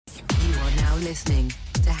listening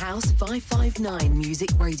to House 559 Music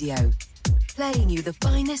Radio, playing you the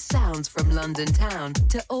finest sounds from London town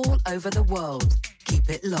to all over the world. Keep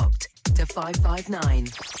it locked to 559.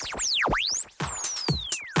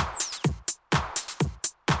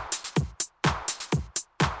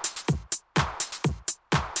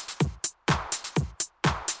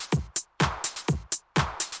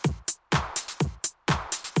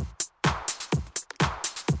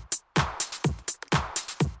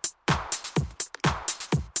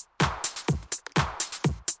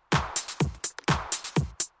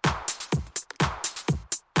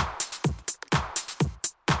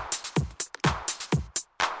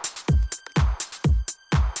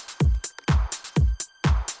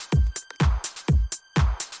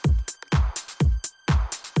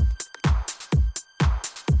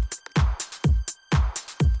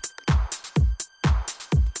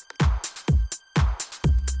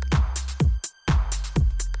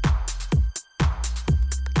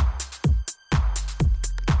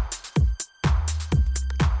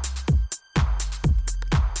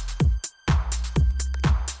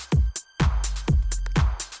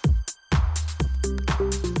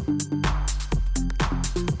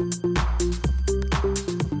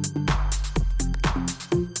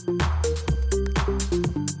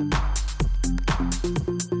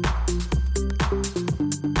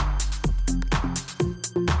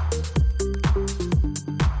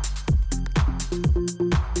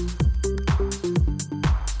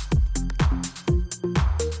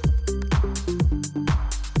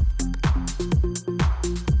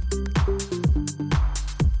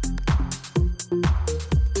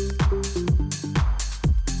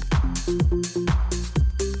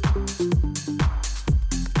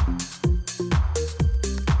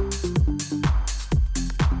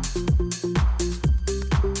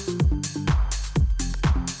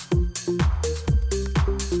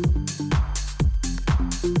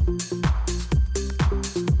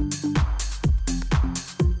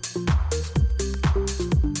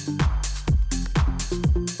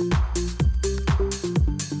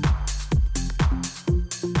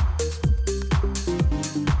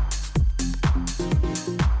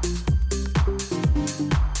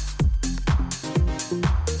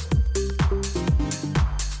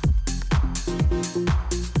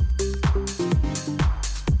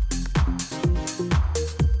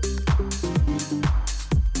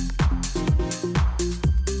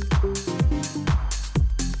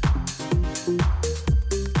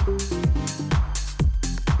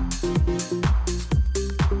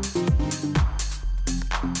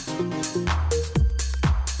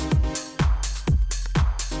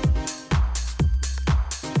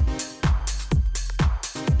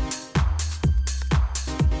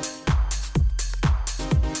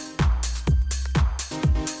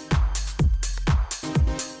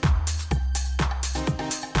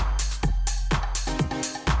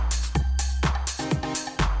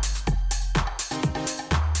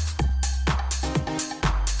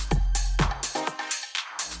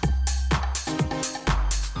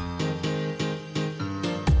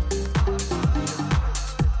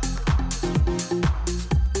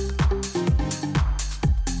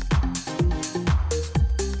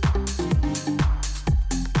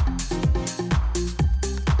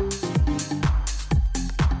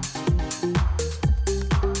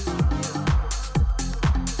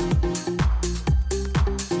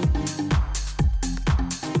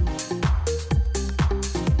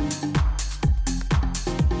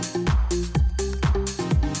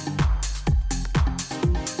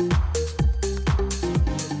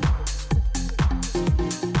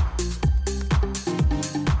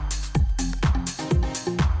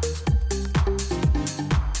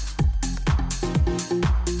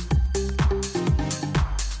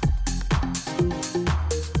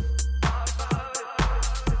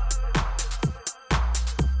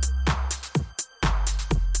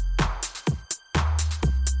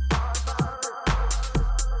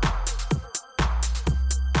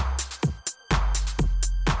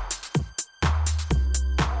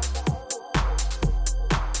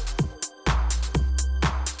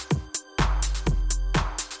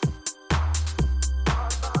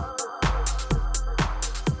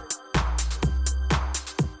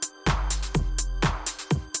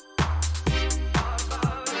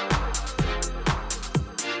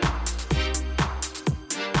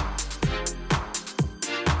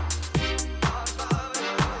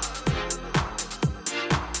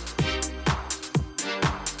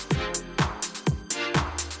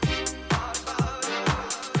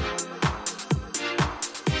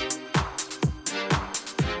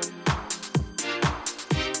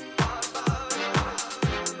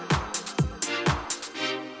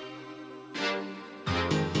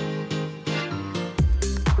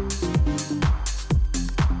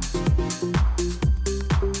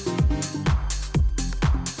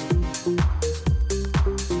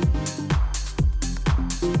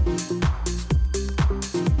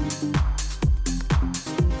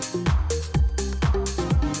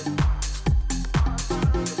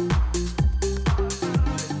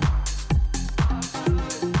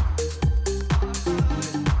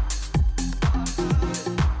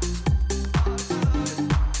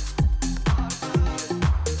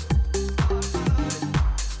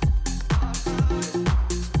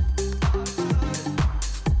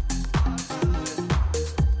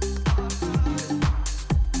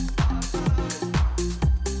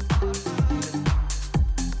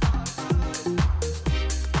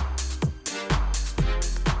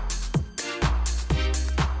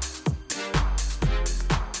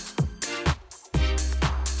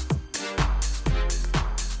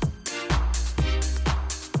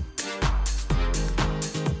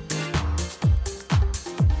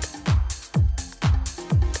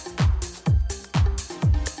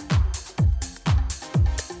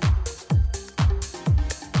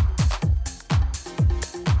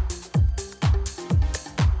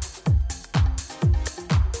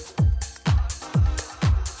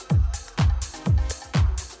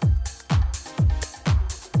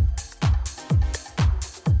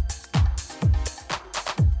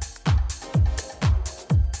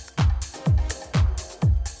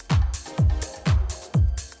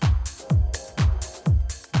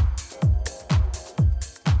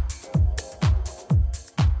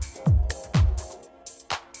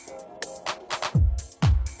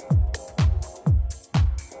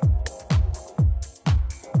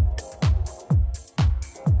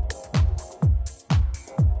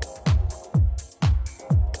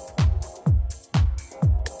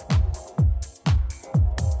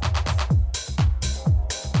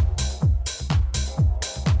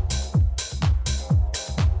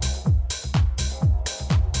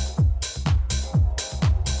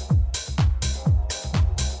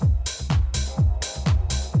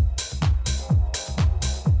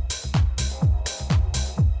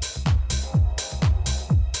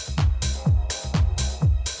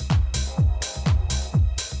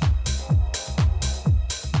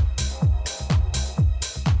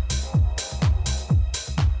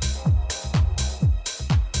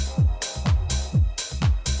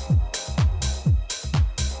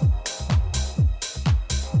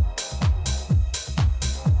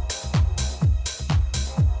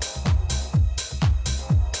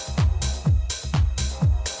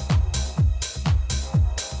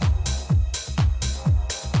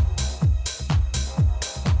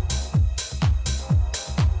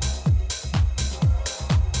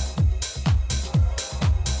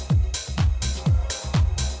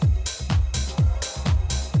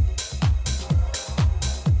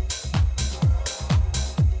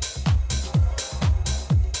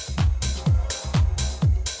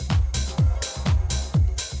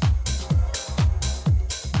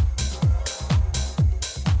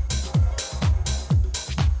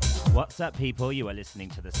 What's up, people? You are listening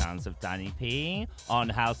to the sounds of Danny P on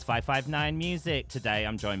House 559 Music. Today,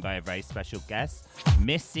 I'm joined by a very special guest.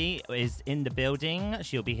 Missy is in the building.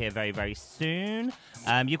 She'll be here very, very soon.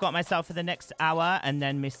 You've got myself for the next hour, and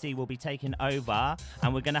then Missy will be taking over,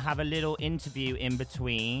 and we're going to have a little interview in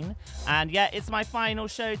between. And yeah, it's my final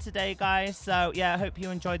show today, guys. So yeah, I hope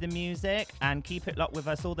you enjoy the music, and keep it locked with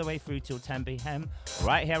us all the way through till 10 p.m.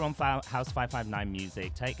 right here on House 559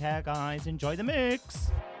 Music. Take care, guys. Enjoy the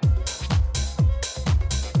mix.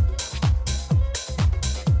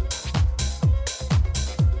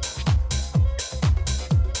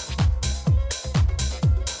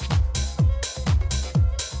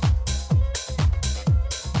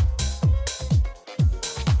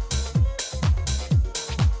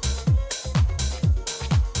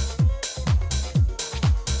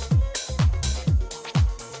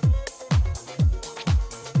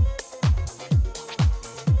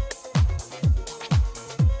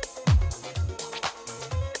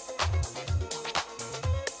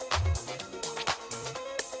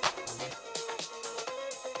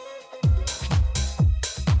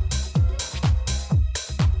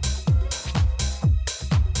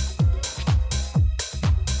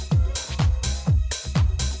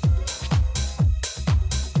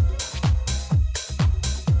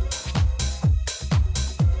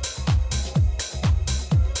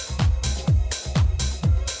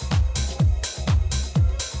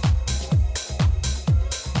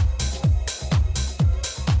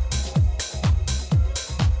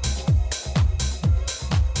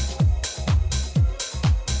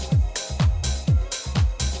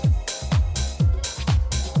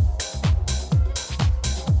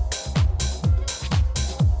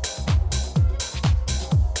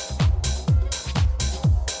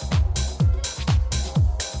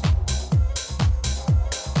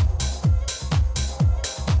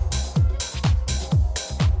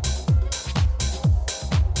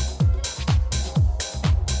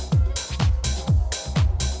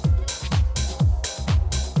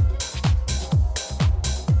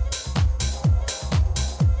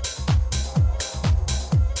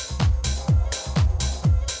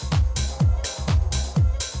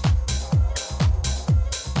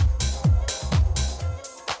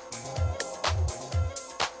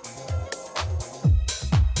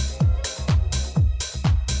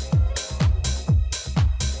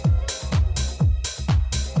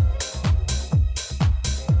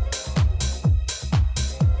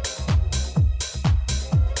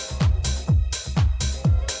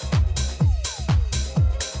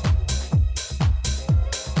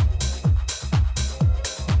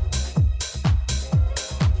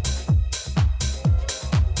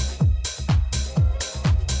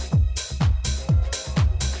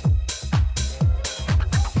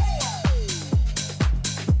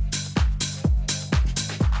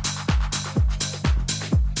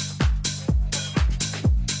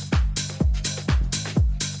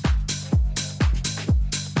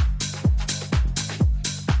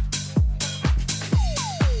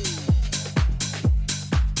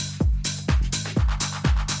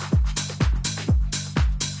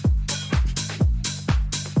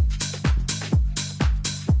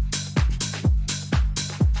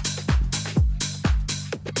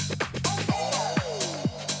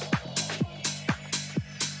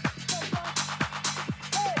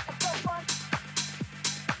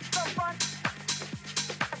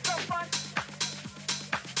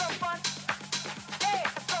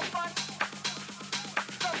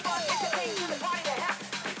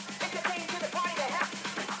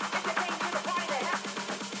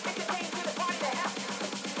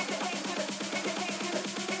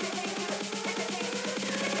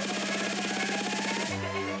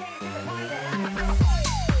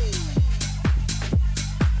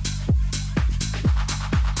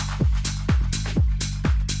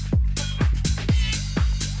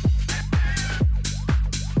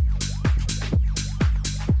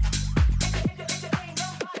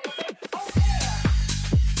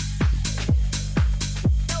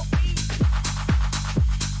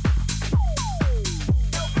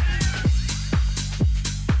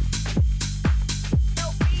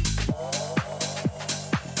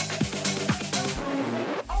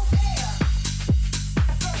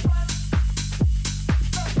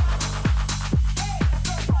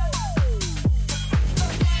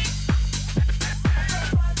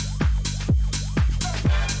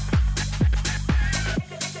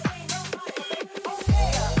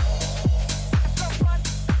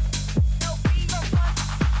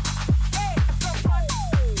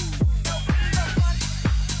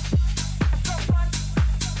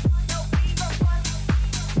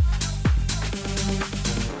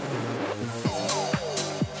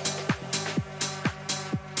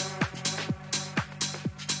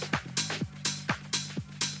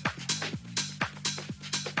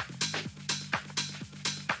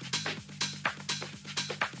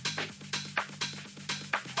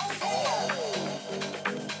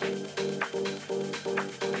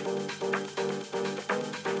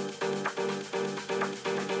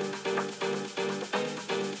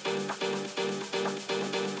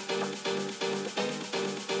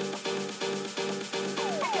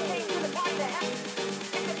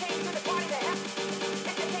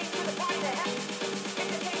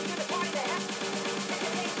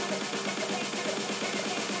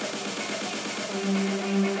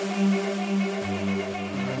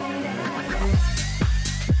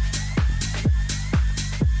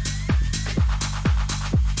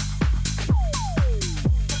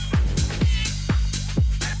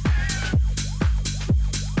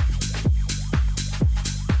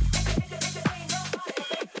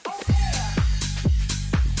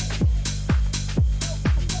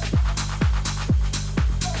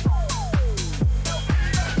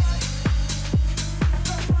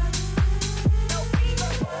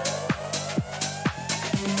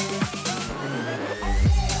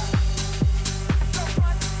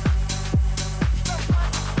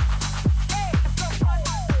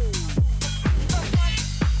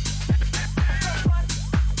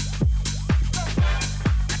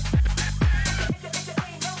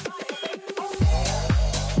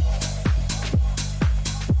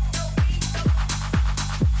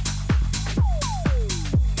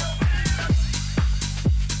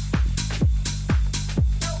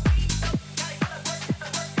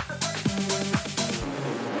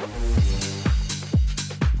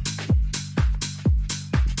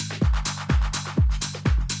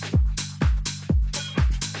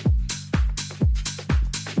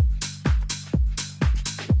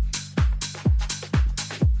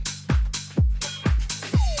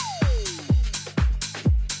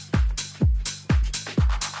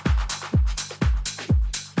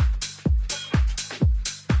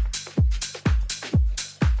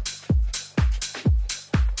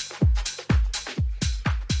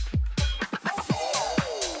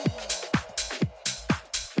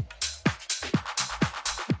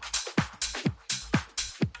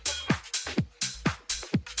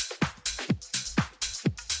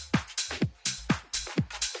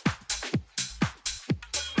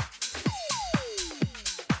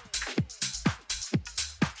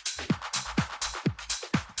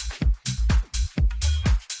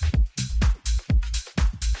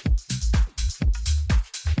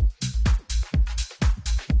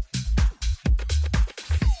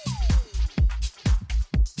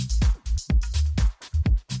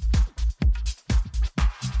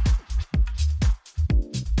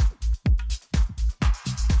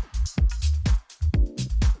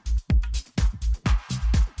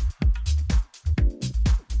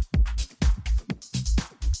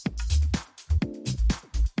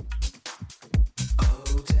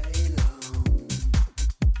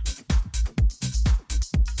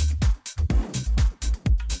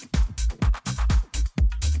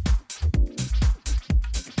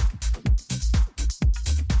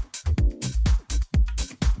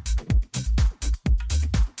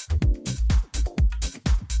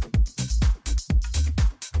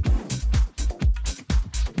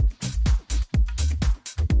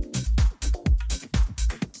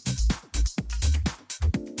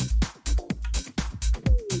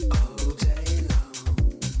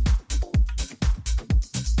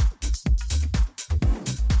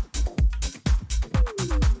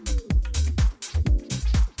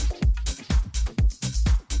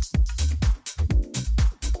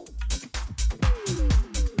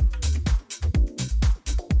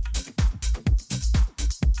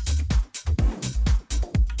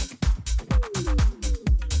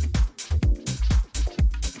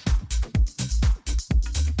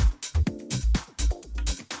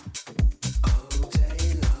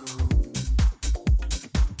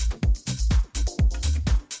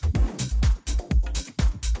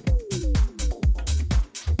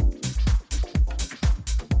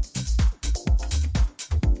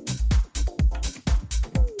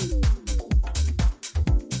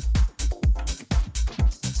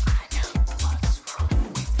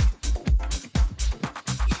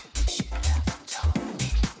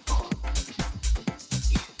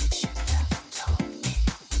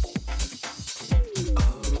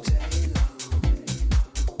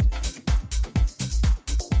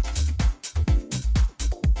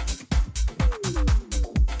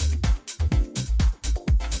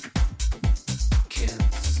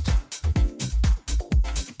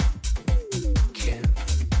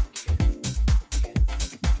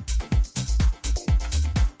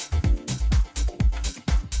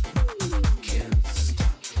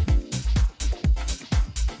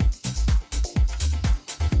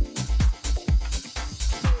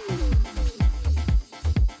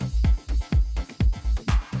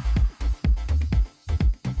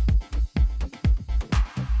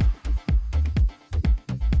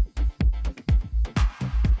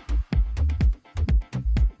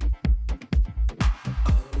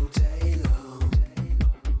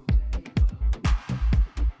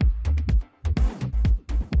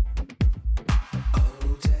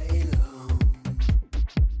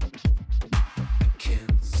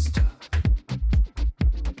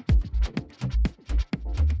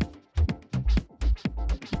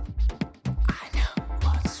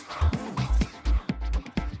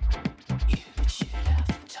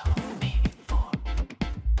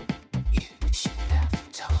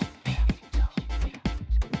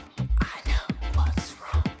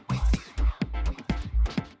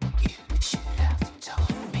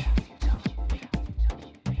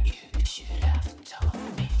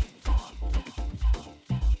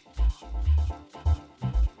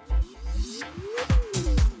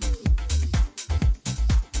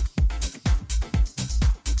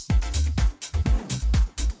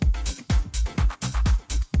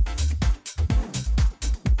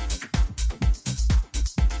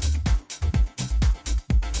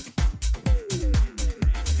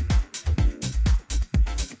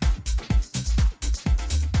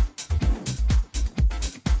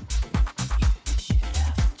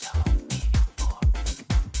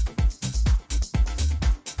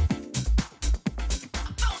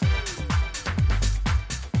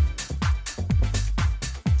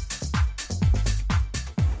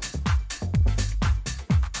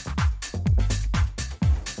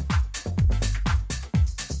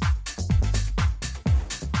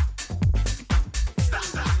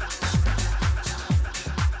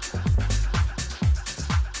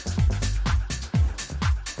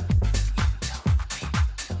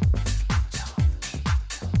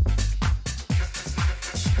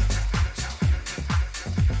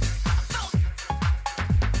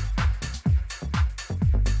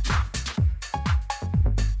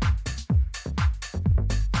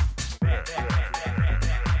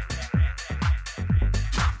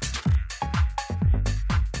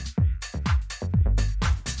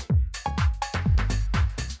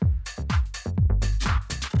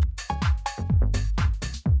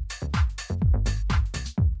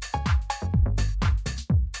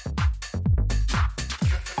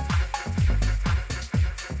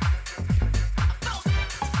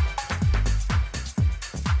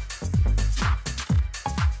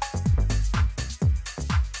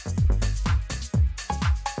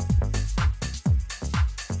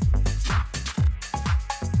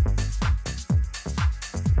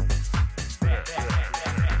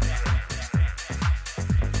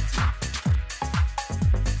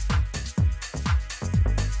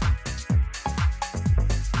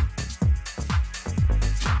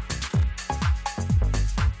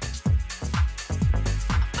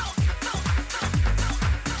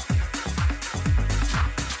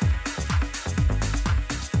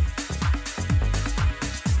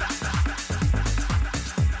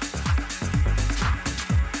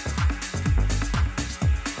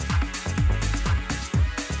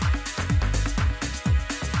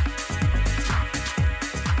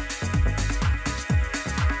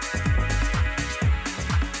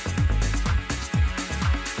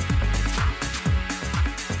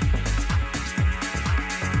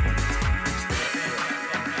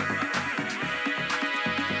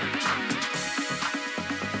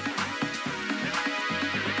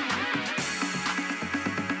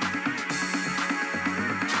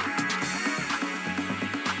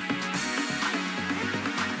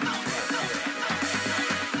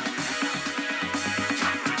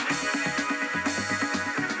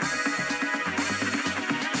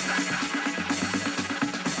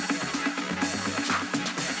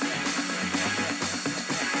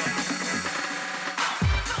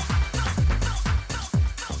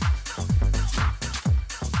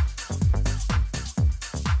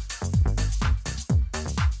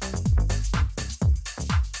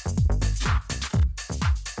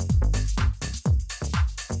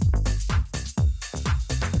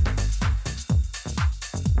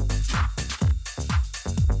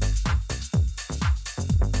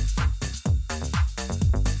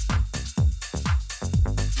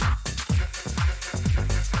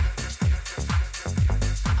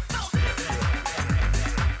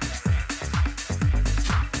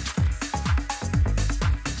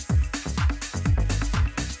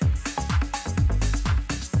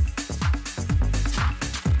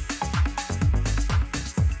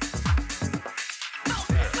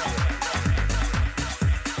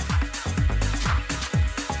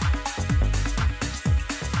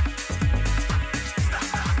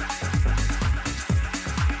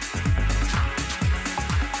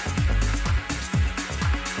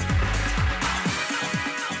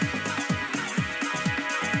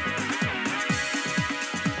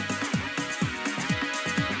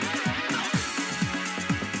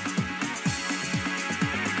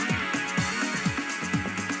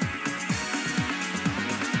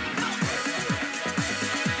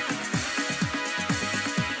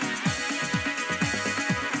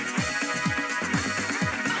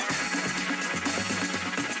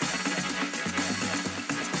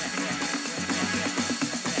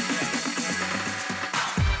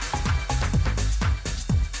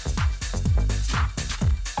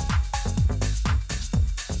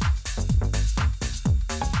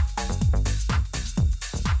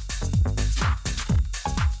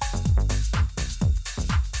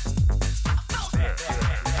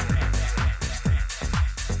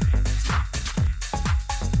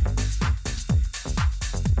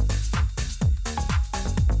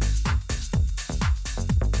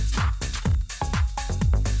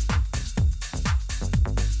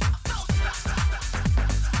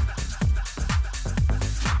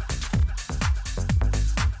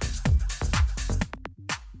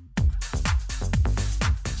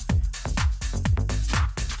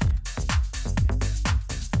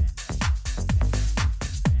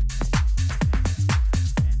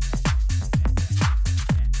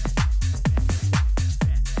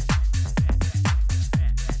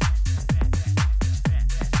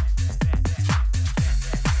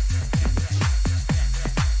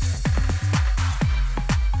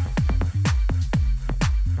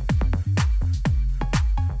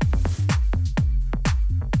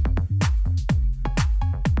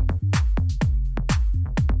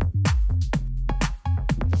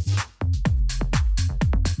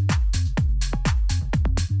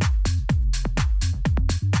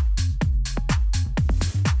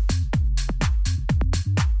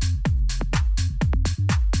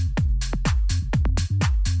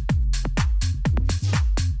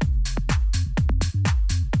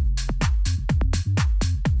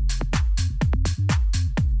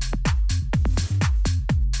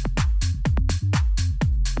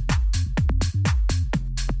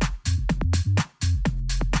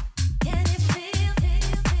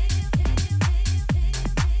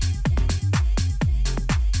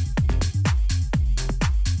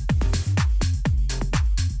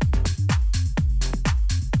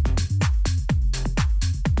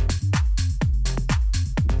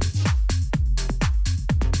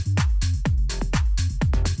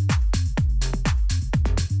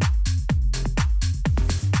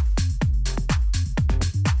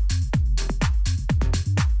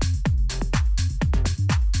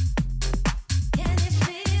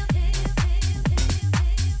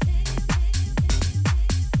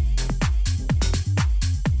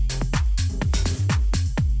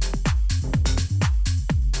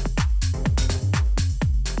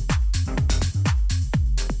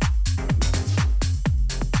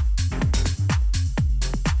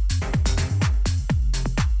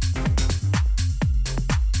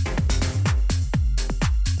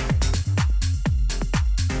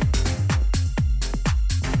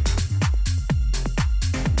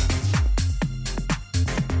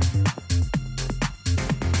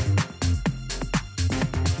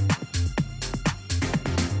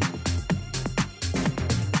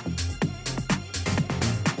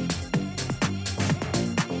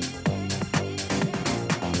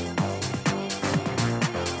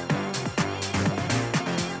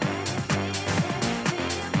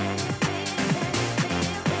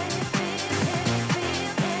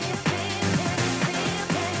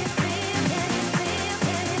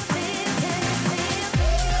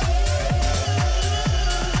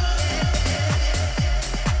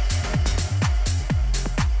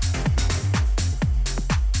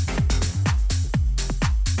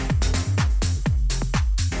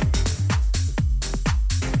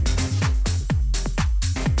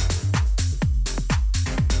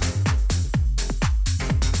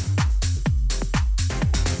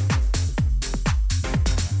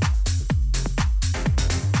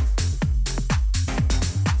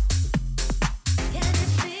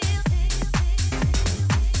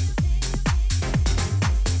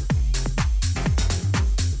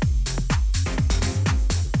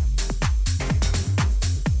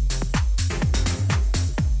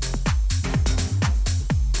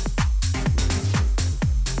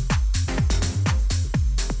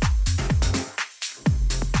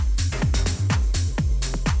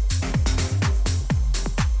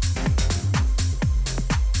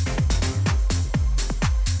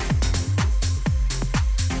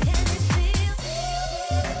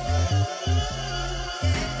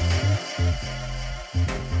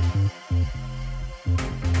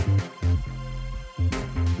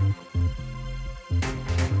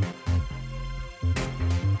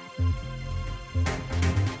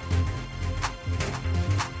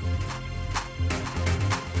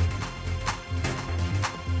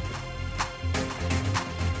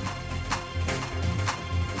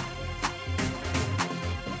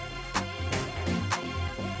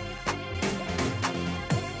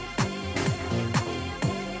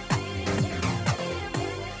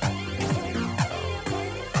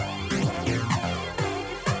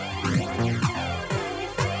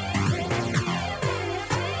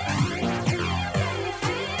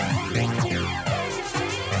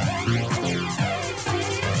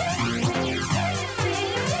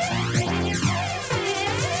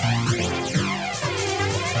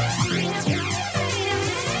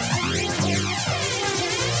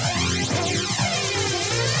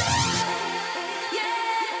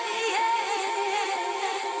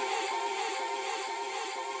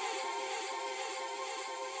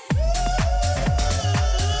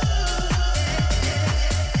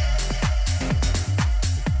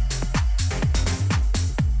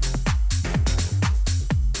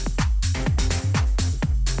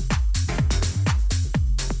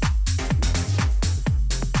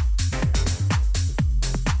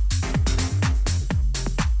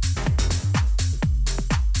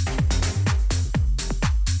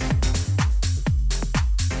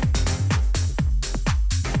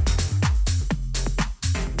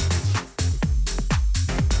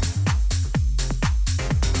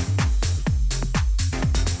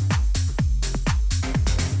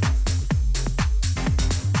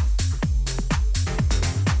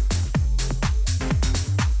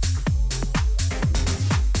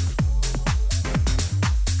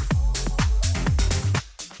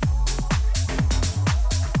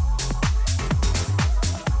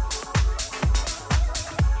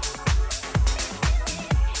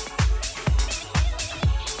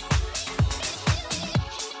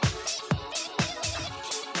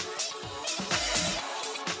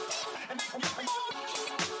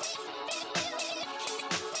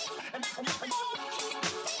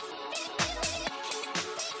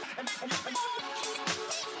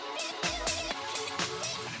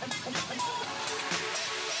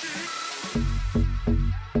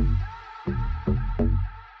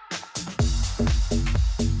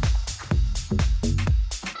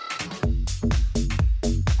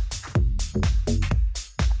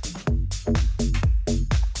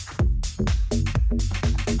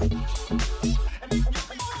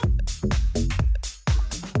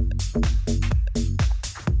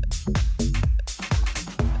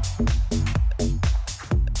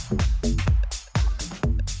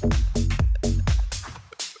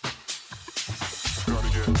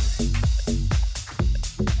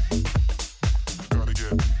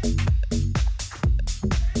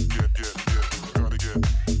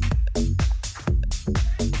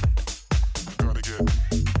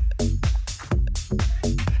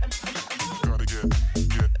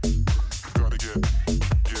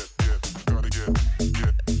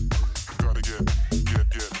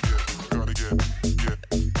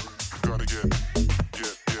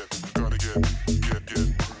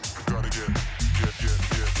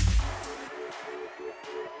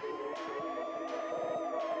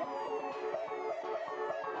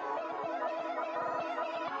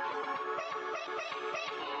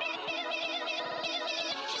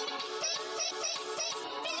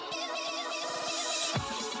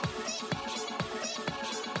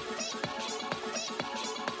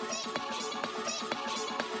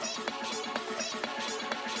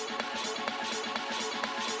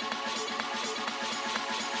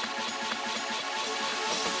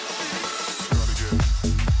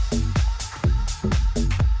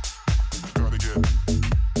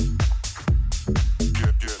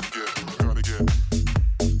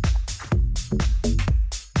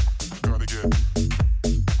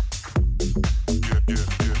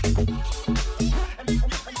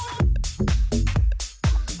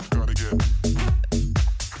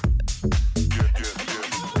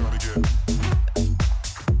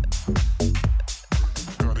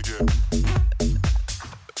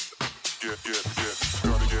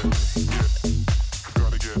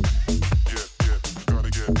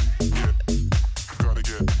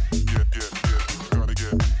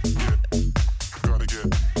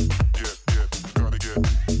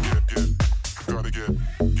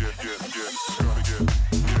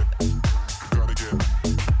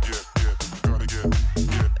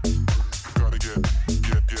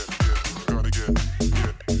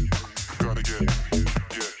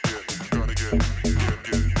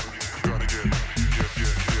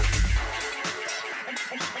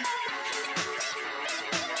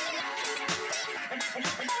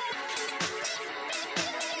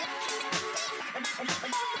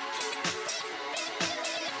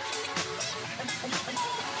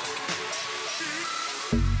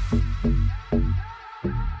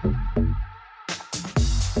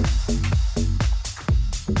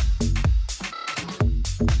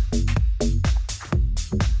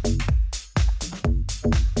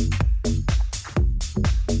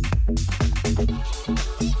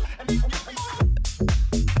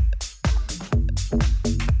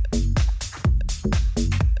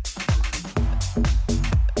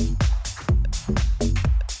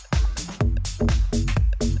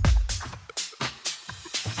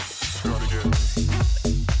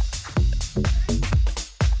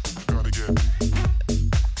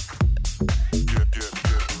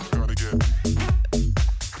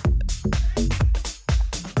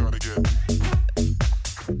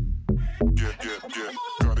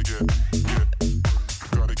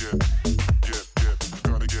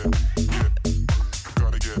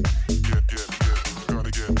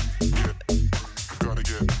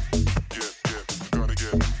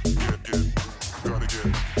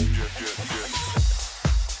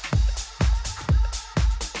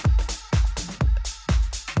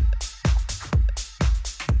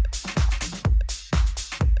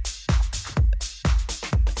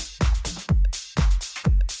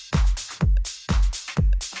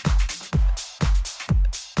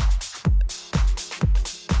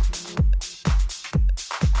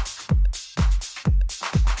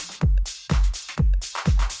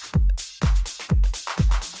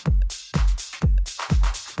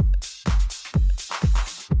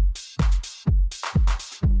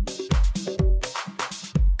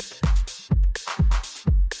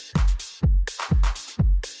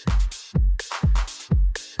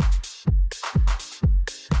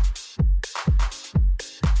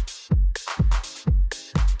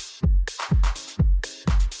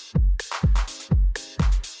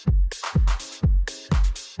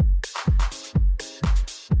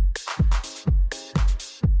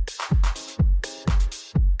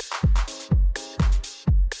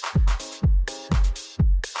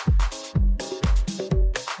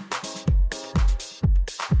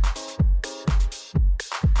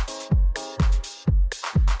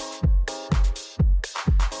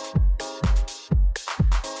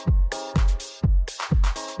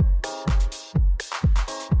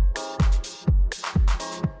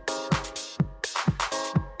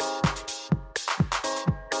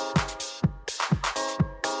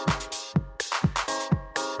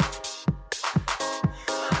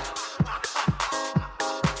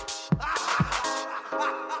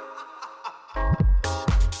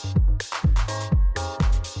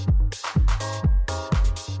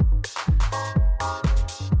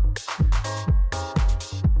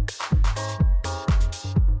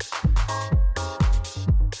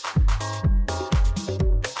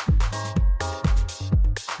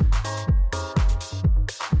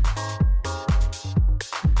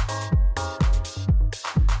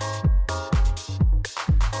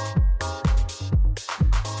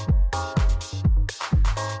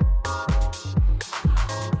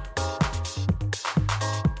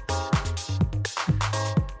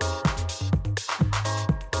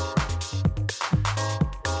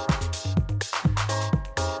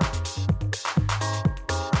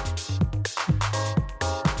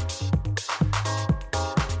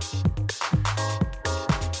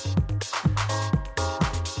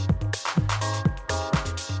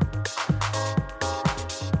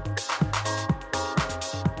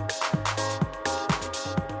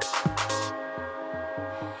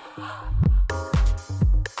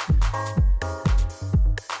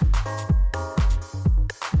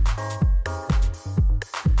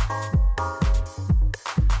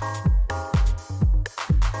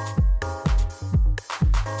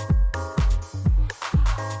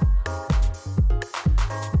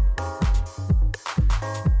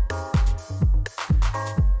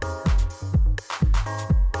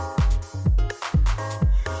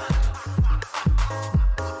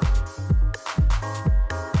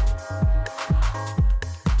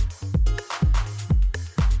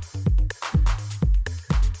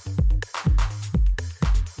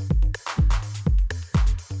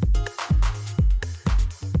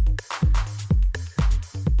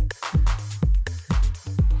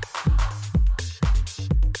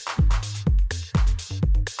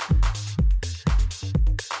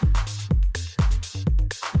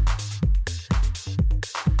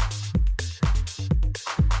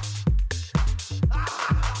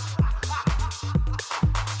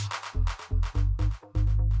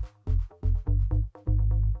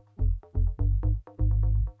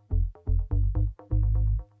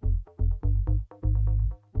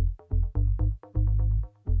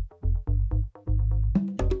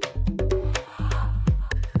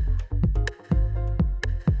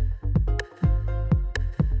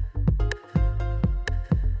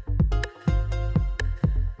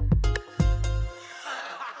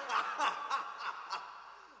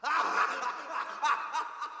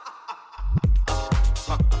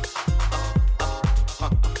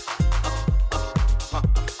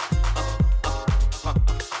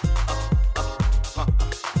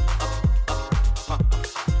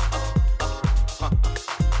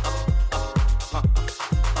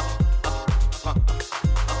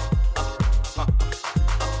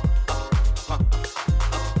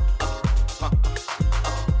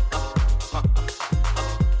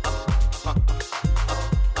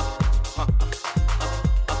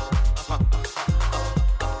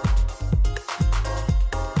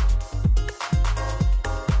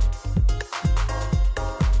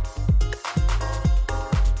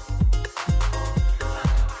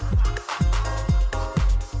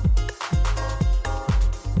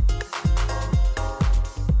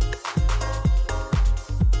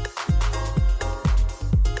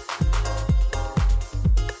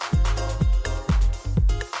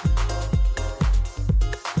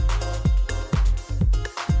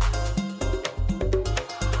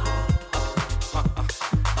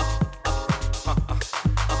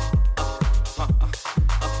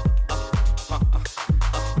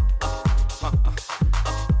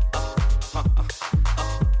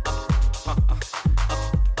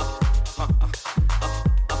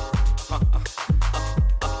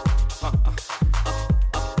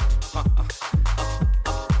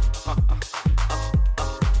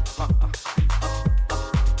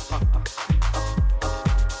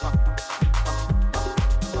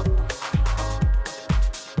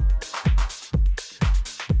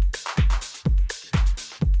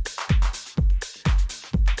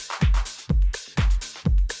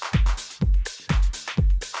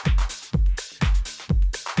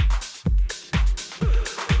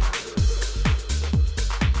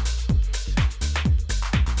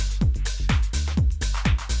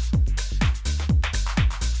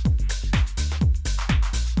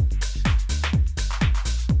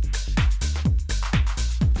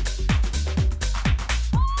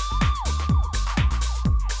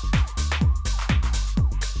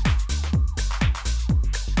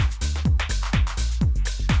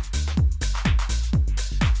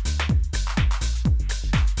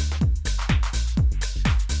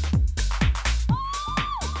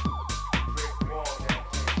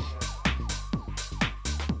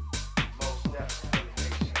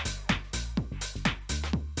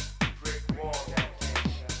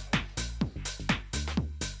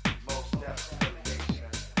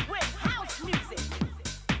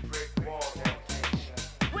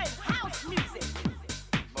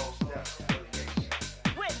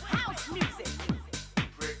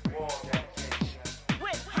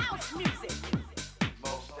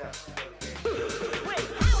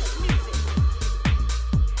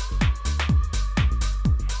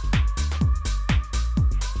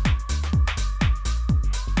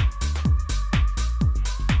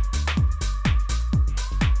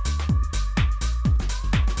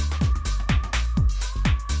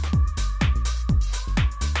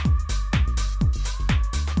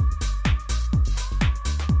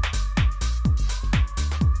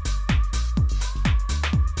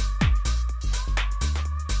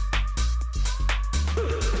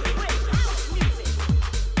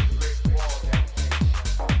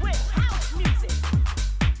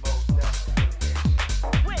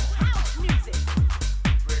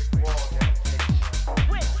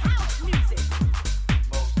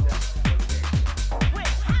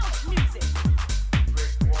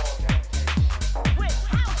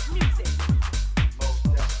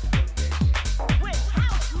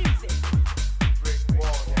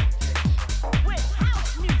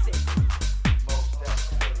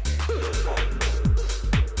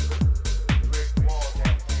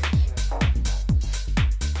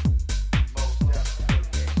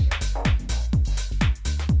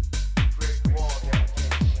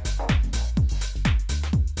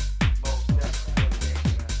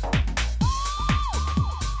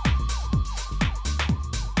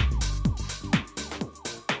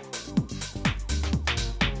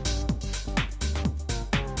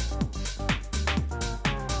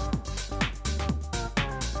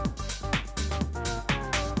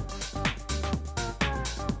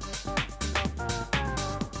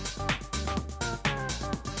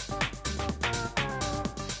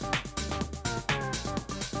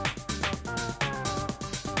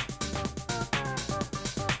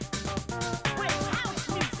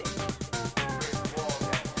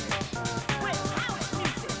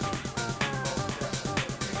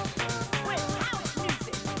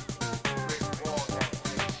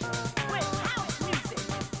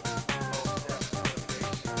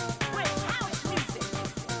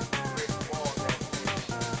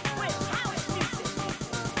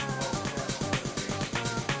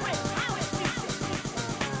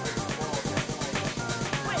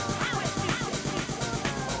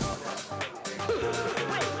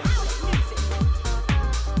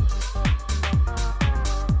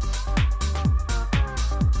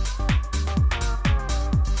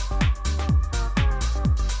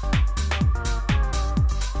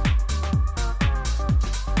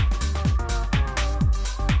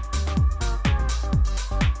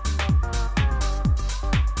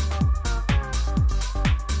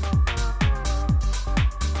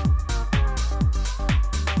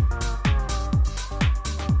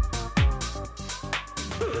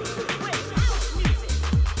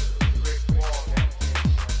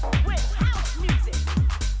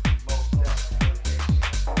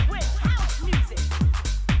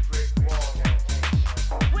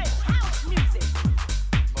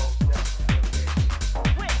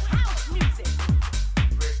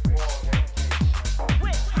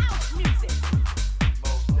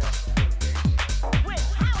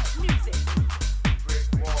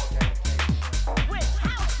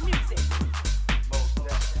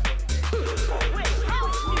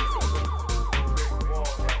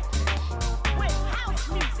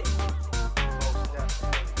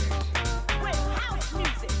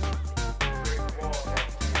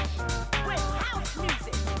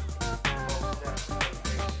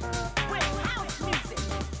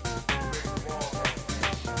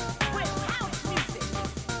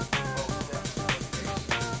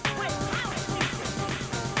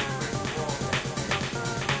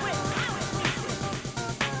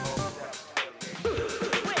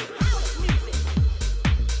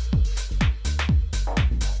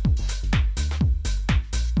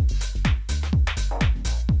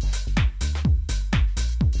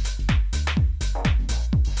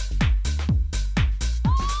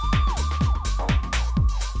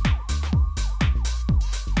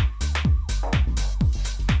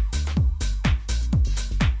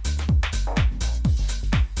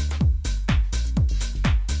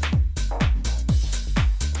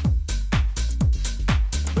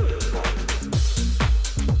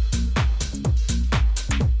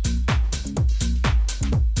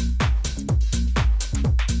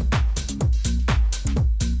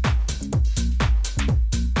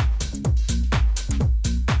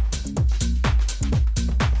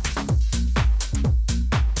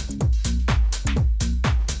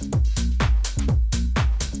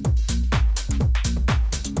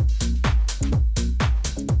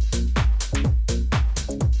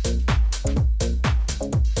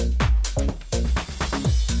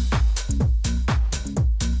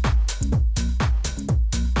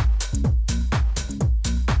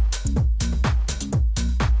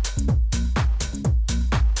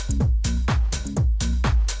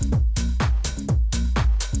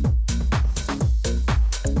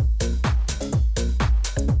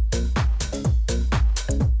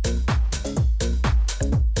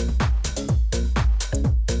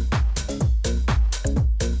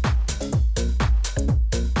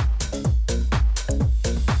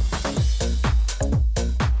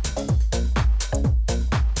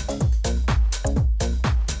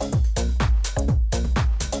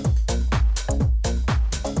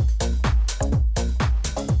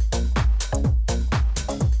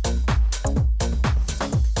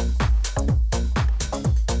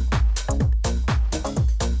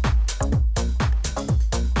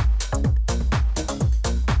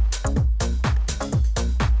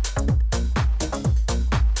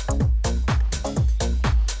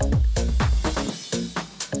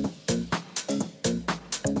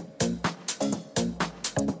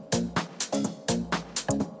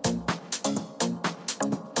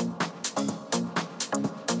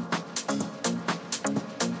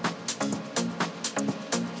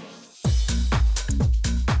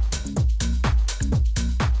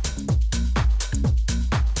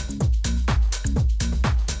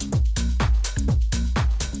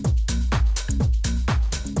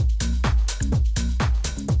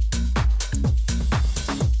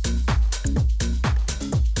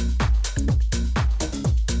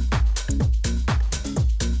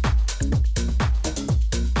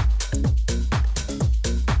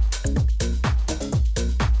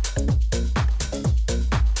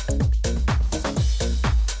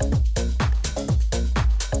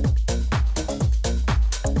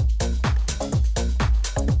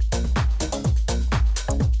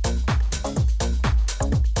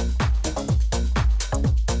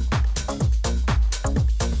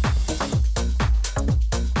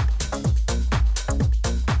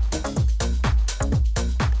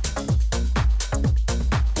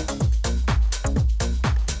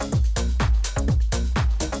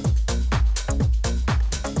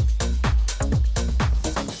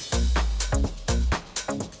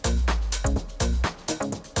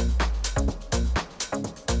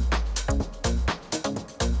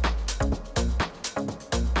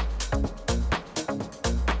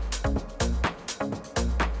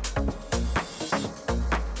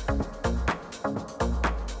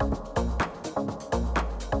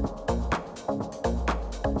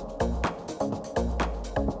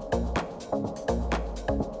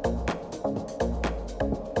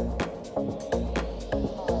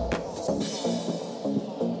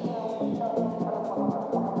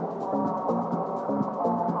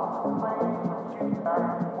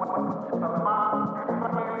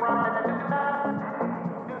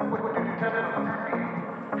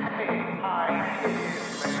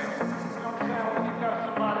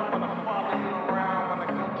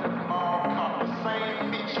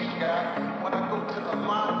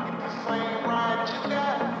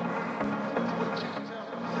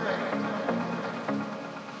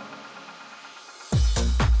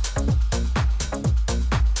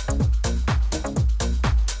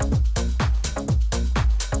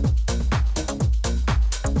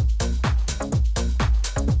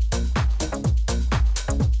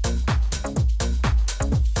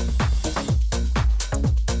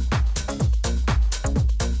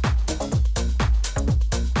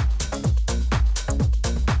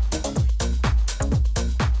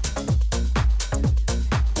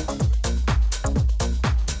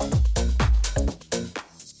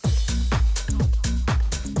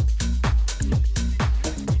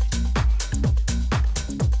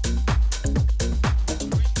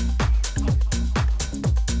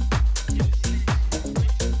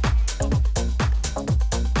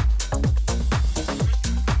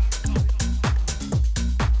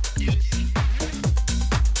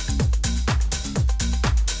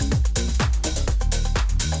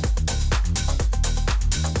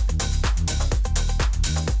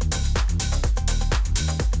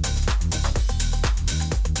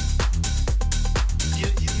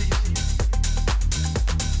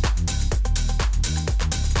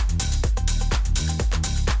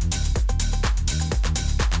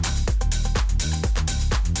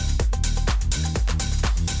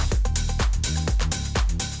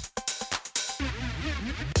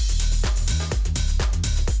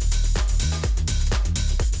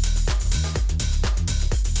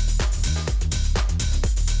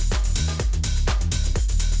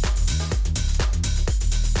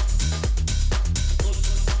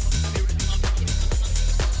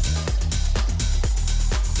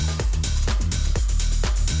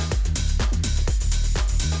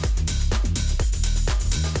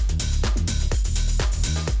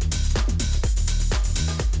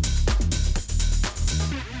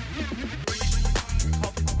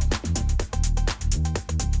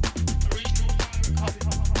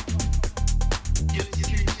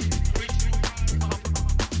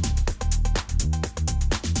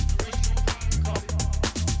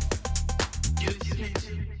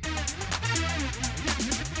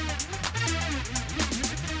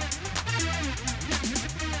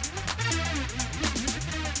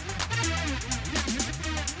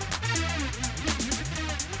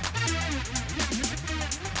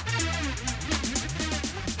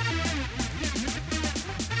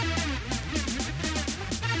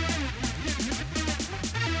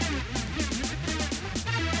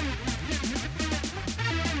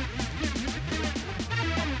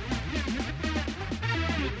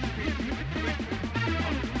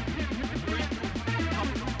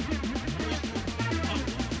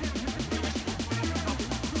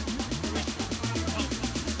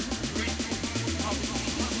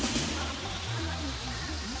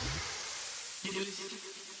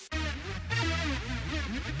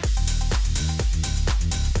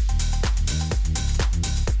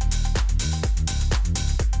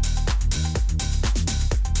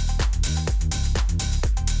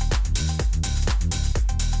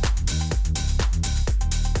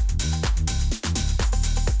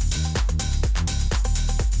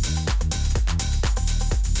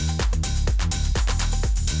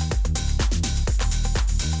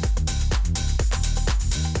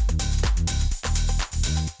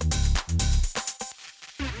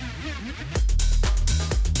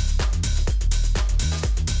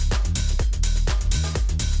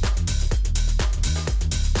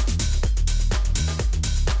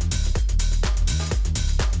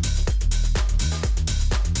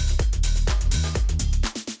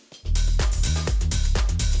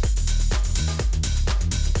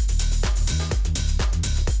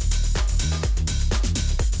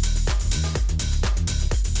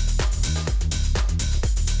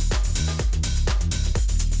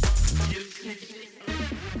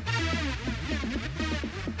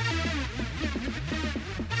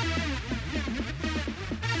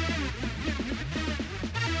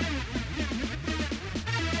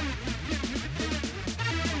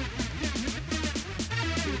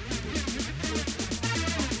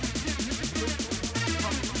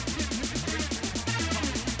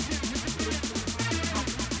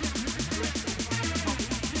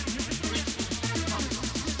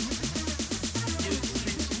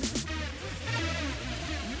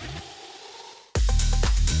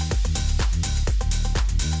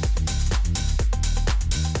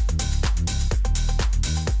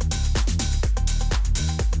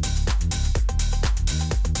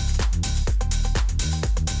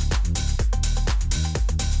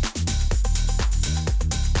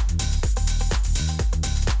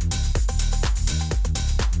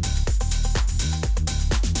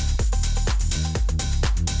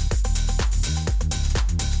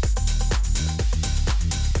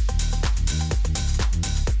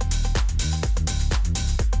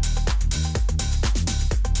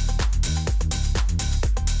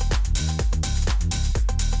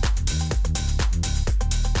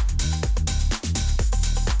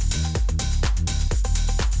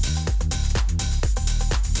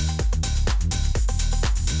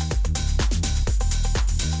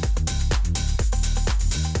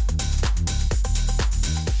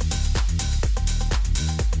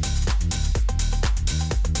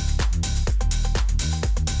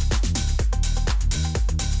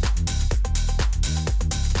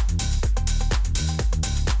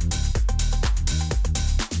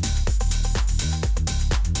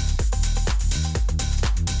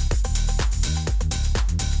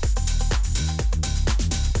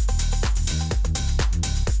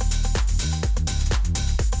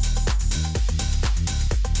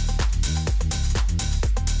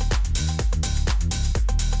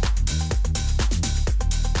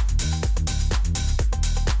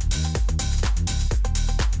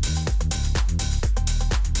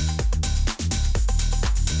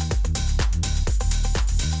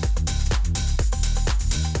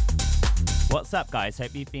 What's up, guys?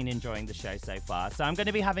 Hope you've been enjoying the show so far. So I'm going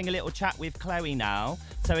to be having a little chat with Chloe now.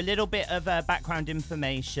 So a little bit of background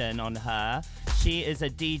information on her. She is a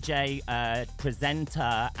DJ,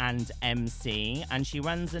 presenter and MC, and she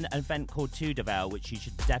runs an event called Tudorville, which you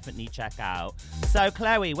should definitely check out. So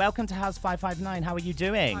Chloe, welcome to House 559. How are you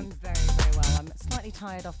doing? I'm very, very well. I'm slightly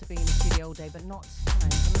tired after being in the studio all day, but not,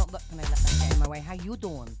 I'm not going to let that get in my way. How you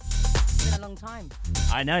doing? It's been a long time.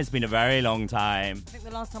 I know, it's been a very long time. I think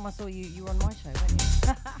the last time I saw you, you were on my show, weren't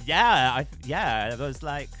you? Yeah, it was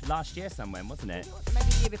like last year somewhere, wasn't it? Maybe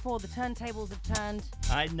the year before. The turntables have turned.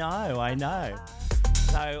 I know.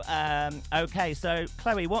 So, okay, so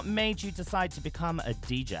Chloe, what made you decide to become a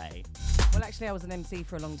DJ? Well, actually, I was an MC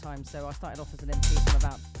for a long time, so I started off as an MC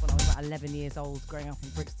from when I was about 11 years old, growing up in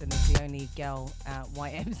Brixton as the only girl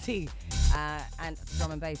white MC, and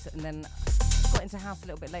drum and bass, and then got into house a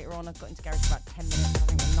little bit later on. I got into garage for about 10 minutes, I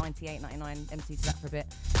think I'm 98, 99, MC to that for a bit,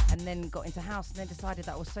 and then got into house, and then decided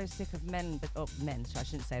that I was so sick of men, I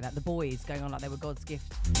shouldn't say that, the boys going on like they were God's gift,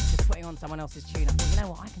 just putting on someone else's tune. I thought, you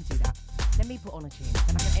know what, I can do that. Let me put on a tune,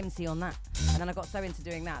 then I can MC on that. And then I got so into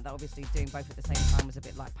doing that obviously doing both at the same time was a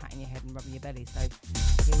bit like patting your head and rubbing your belly. So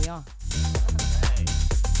here we are.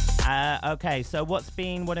 Okay, so what's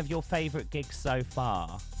been one of your favourite gigs so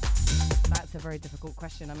far? That's a very difficult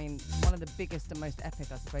question. I mean, one of the biggest and most epic,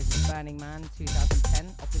 I suppose, is Burning Man 2010,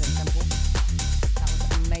 Opulent Temple. That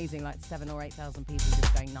was amazing, like 7,000 or 8,000 people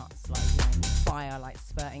just going nuts, like, you know, fire like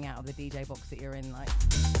spurting out of the DJ box that you're in, like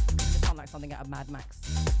it sounded like something out of Mad Max.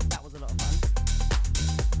 That was a lot of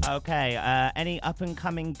fun. Okay, any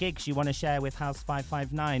up-and-coming gigs you want to share with House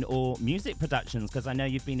 559 or music productions? Because I know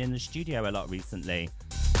you've been in the studio a lot recently.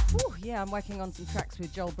 Ooh, yeah, I'm working on some tracks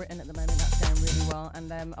with Joel Britton at the moment. That's going really well.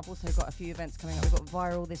 And I've also got a few events coming up. We've got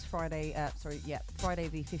Viral this Friday, Friday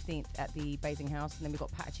the 15th at the Basing House. And then we've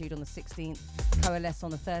got Patitude on the 16th, Coalesce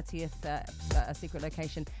on the 30th, a secret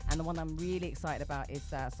location. And the one I'm really excited about is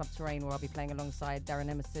Subterrane, where I'll be playing alongside Darren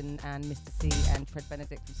Emerson and Mr. C and Fred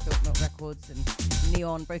Benedict from Spilt Milk Records and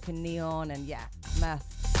Neon, Broken Neon, and yeah, Murph.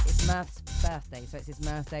 It's Murph's birthday, so it's his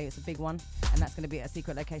Murph Day. It's a big one, and that's going to be at a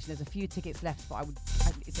secret location. There's a few tickets left, but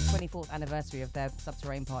it's the 24th anniversary of their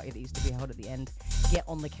Subterrane party that used to be held at the end. Get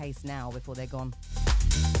on the case now before they're gone.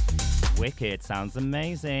 Wicked, sounds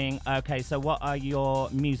amazing. Okay, so what are your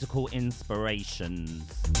musical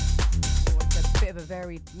inspirations? It's a bit of a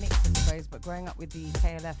varied mix, I suppose, but growing up with the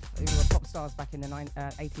KLF, who were pop stars back in the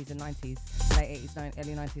 80s and 90s, late 80s,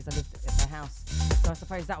 early 90s, I lived at their house. So I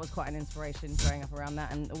suppose that was quite an inspiration growing up around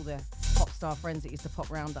that, and all the pop star friends that used to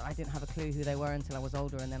pop around that I didn't have a clue who they were until I was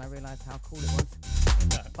older, and then I realised how cool it was.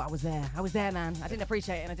 But I was there, man. I didn't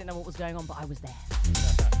appreciate it and I didn't know what was going on, but I was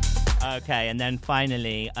there. Okay, and then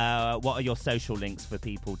finally, what are your social links for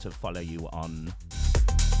people to follow you on?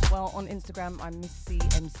 Well, on Instagram, I'm Miss C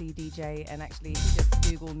MC DJ, and actually, if you just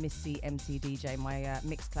Google Miss C MC DJ, my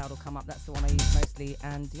Mixcloud will come up. That's the one I use mostly,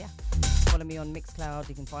 and yeah, follow me on Mixcloud.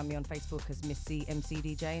 You can find me on Facebook as Miss C MC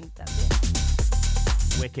DJ, and that's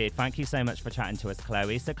it. Wicked. Thank you so much for chatting to us,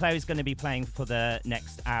 Chloe. So Chloe's going to be playing for the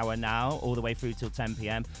next hour now, all the way through till 10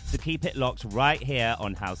 p.m. So keep it locked right here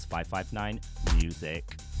on House 559 Music.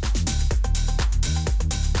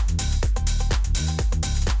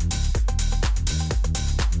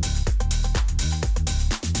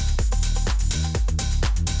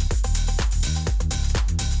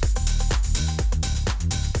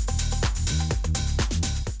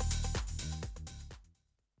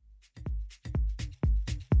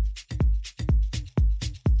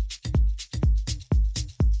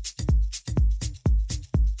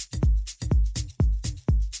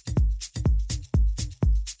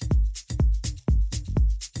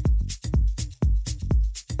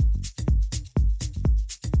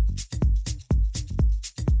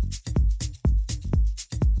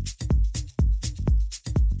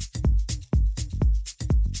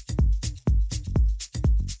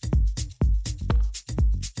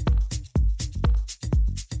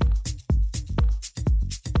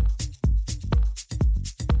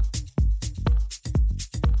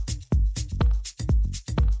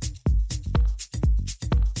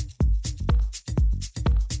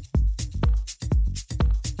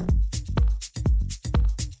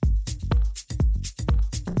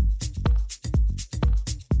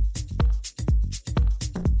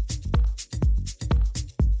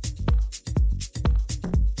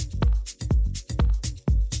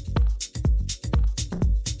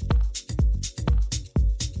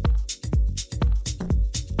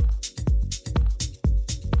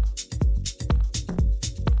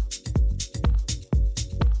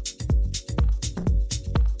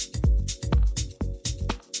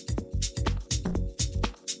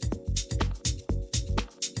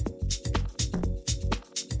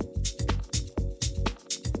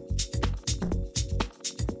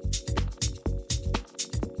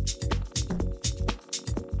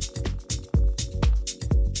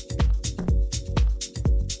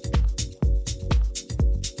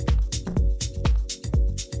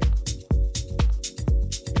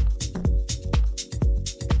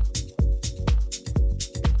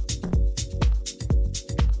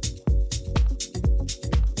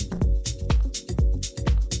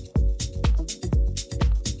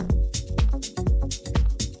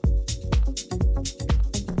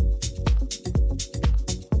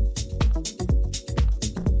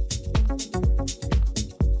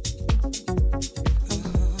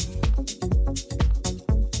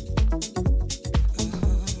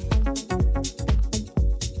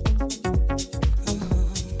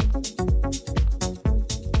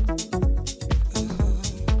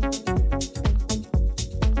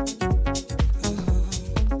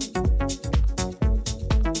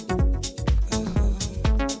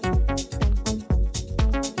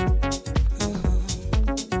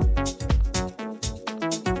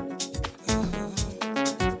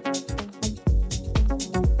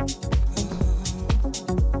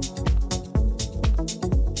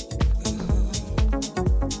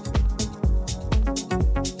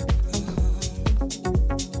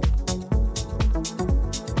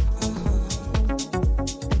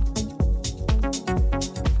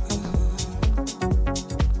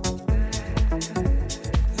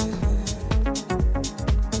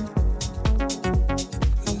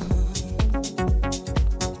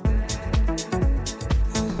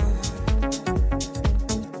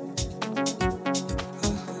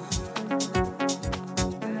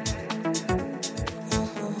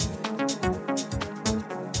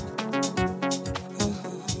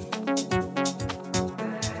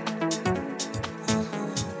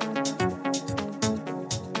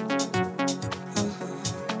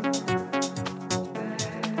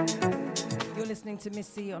 to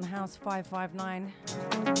Missy on House 559.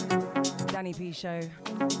 Danny P Show.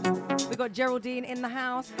 We got Geraldine in the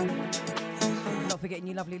house. Not forgetting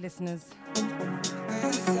you lovely listeners.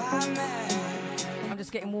 I'm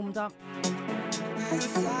just getting warmed up.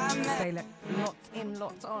 Stay locked in,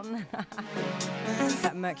 locked on.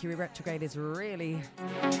 That Mercury retrograde is really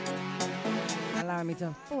allowing me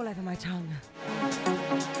to fall over my tongue.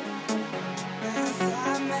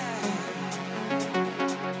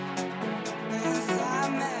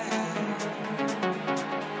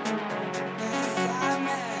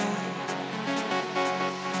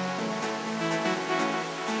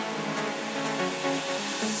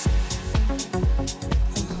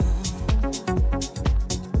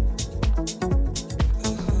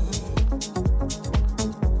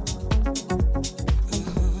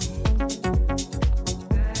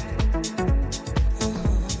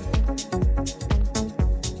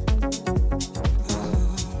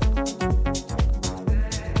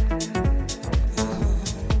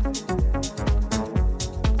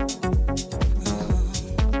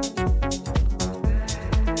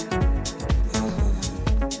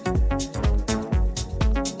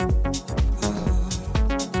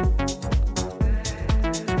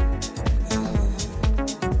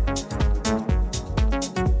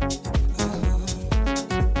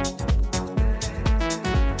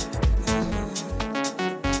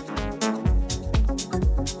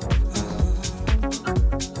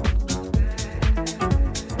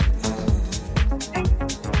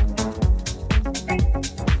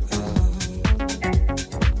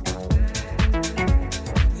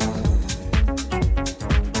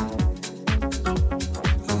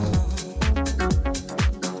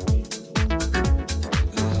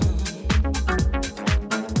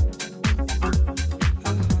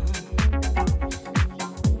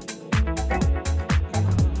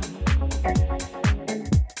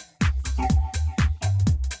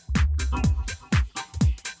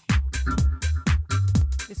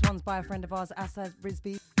 By a friend of ours, Assad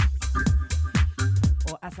Brisby,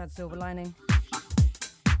 or Assad Silver Lining.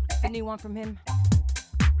 It's a new one from him,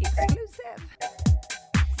 exclusive.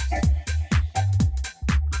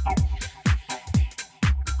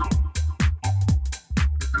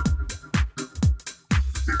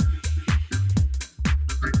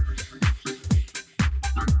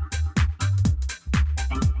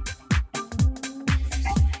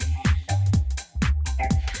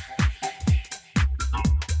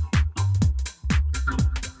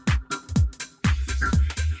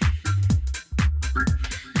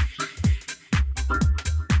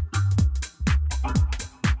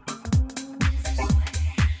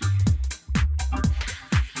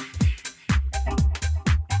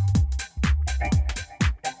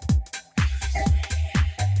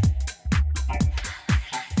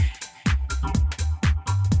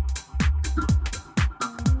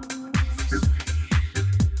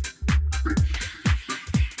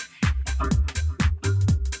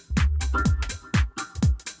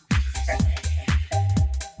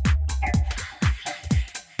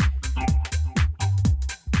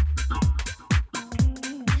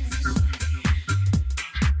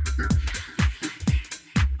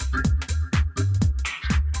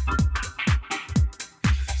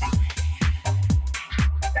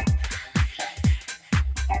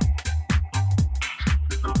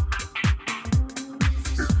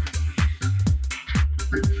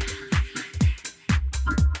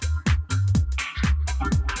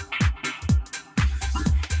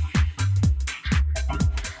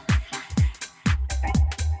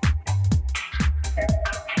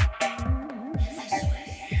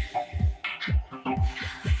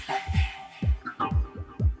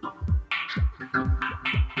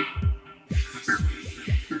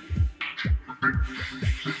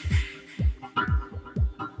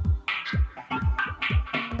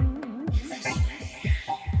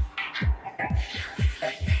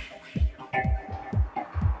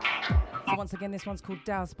 Once again, this one's called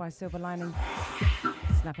Douse by Silver Lining.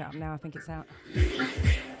 Snap it up now, I think it's out.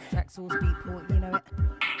 Track Source Beatport, you know it.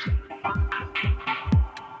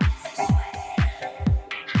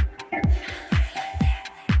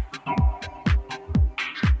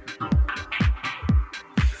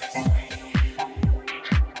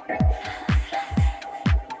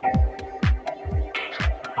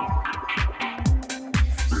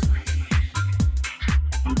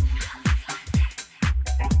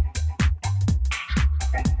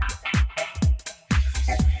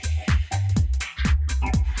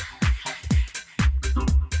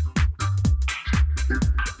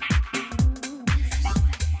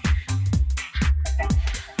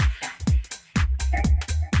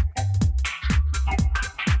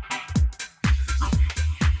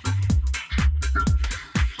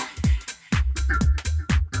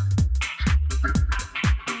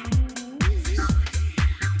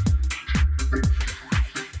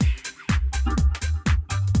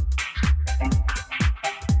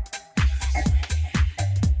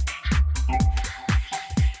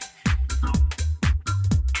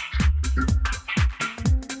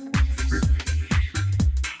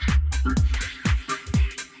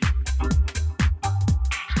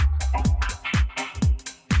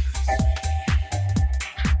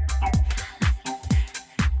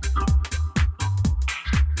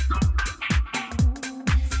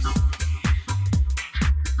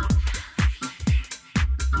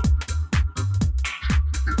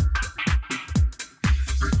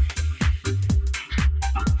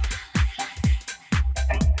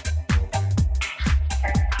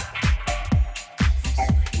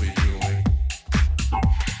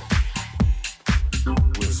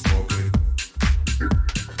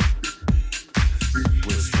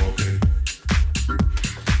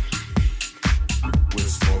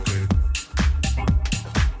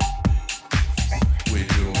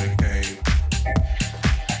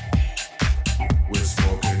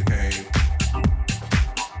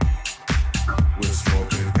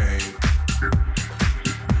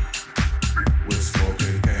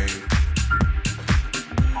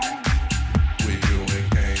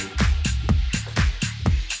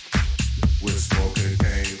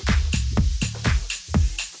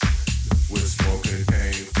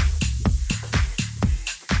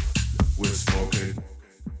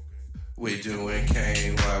 We doing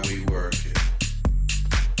cane while we work it.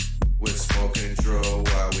 We're smoking dro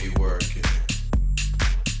while we work it.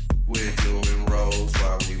 We're doing rolls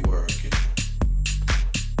while we work it.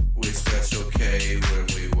 We special K when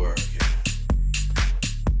we work it.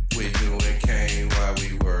 We doing cane while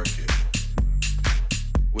we work it.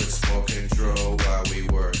 We're smoking dro while we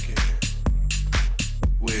work it.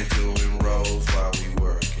 We're doing rolls while we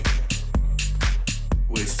work it.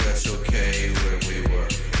 We special K when we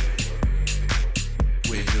work it.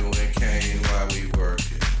 We doing cane while we work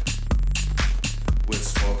it. We're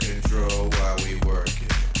smoking dro while we work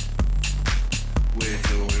it. We're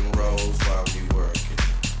doing rolls while we work it.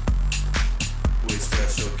 We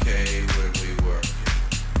special K when we work it.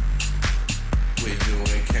 We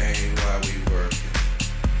doing cane while we work it.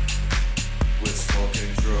 We're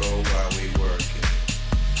smoking dro while we work it.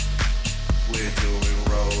 We're doing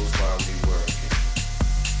rolls while we work it.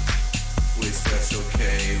 We special K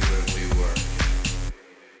when we work it.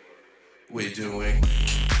 We doing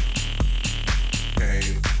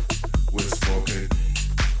cane. We're smoking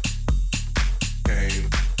cane.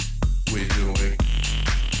 We doing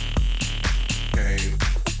cane.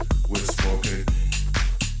 We're smoking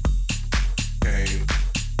cane.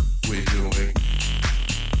 We doing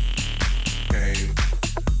cane.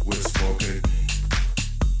 We're smoking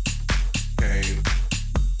cane.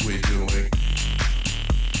 We doing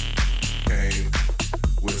cane.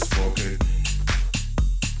 We're smoking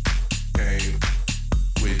cane.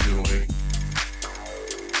 We doing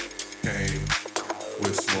cane.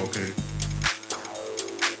 We're smoking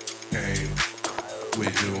cane. We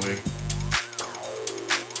doing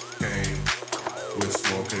cane. We're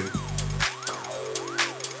smoking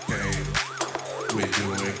cane. We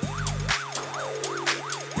doing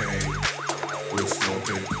cane. We're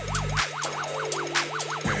smoking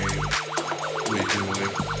cane. We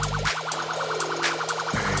doing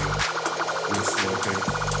cane. We're smoking.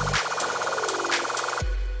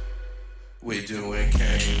 We doing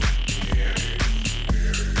cane.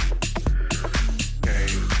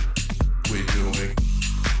 Cane. We doing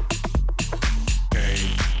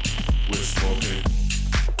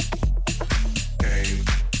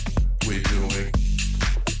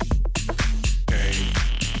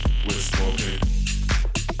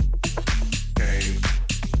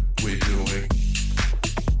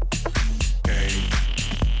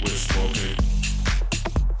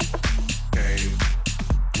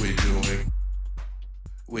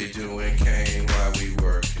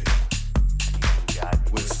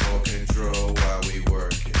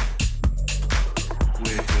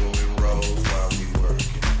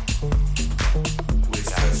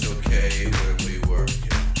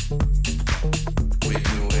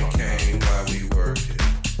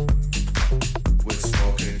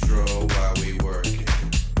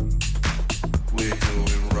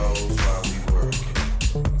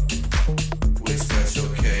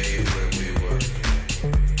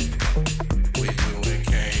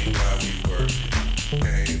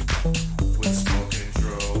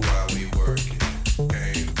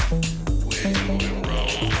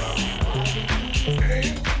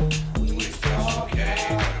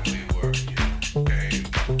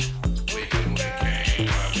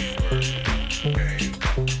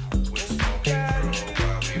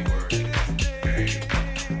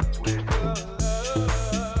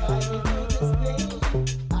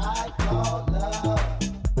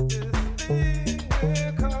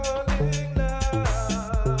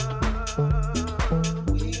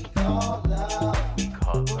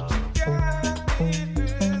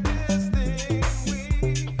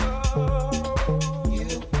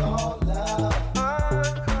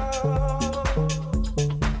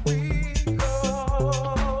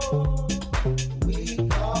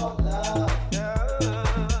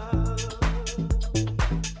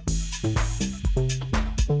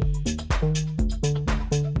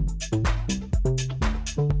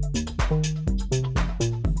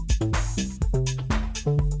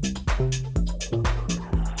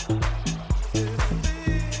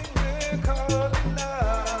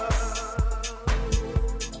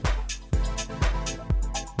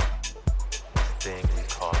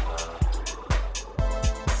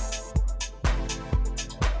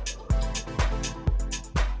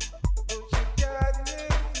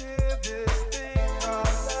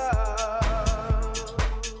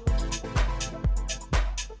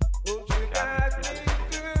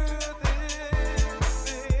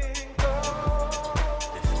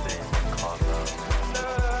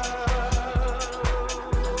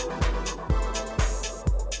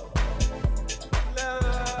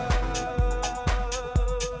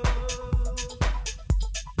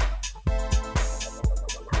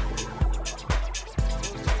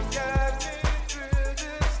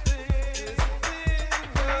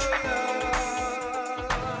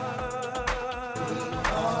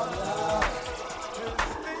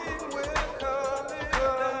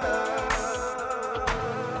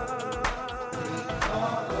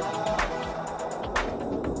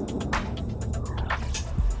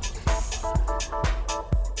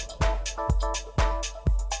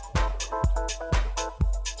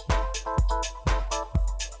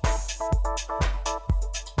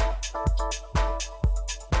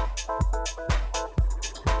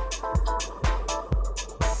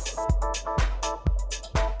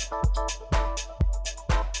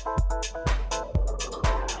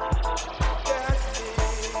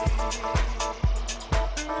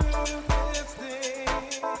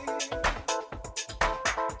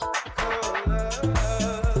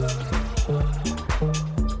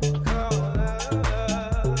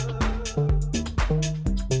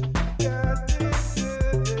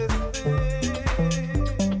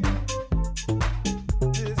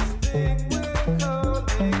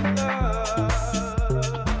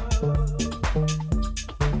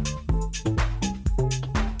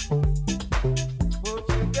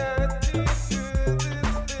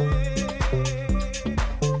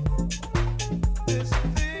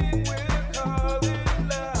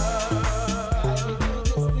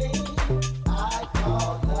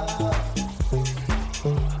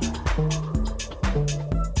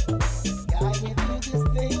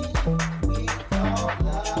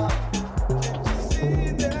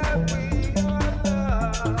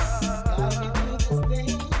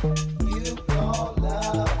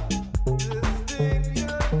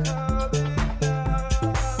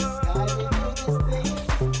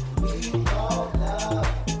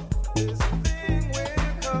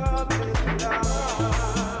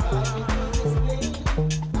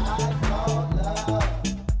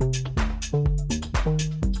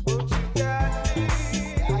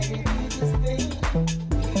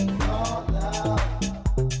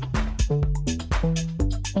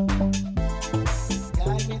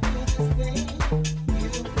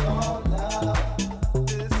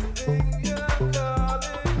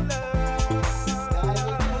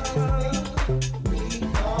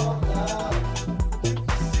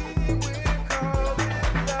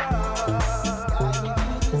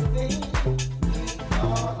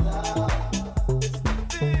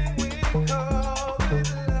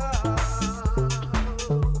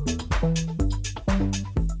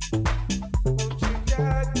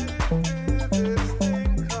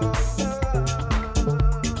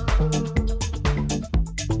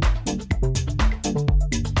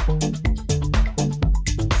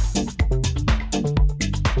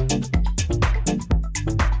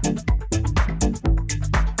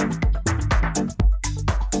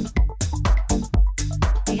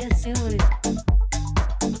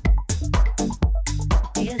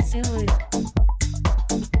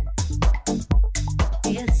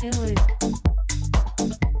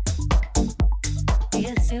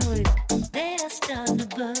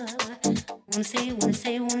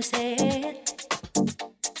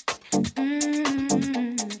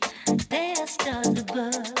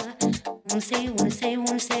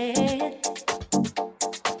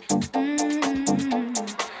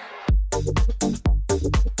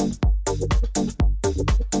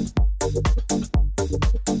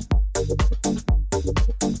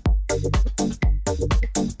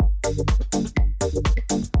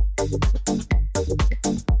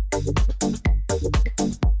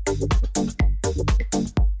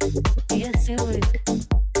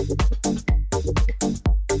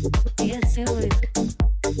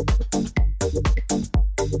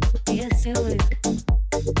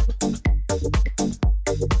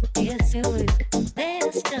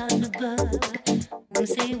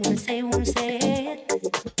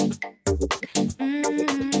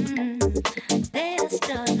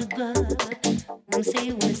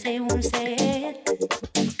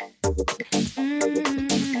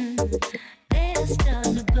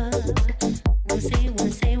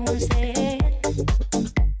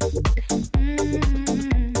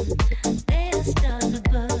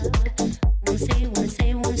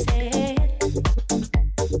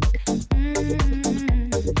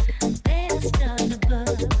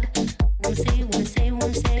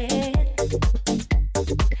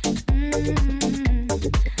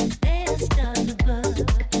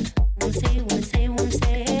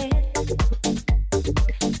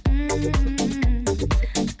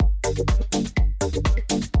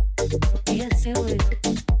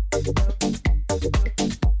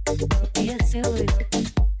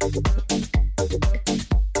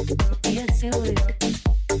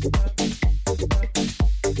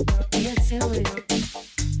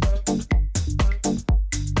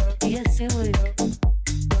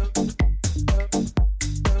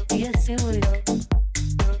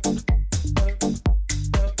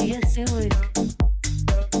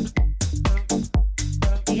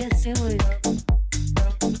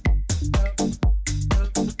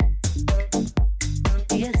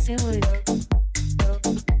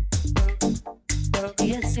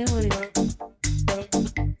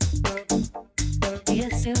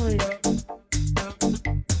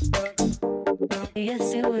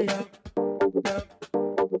Yes,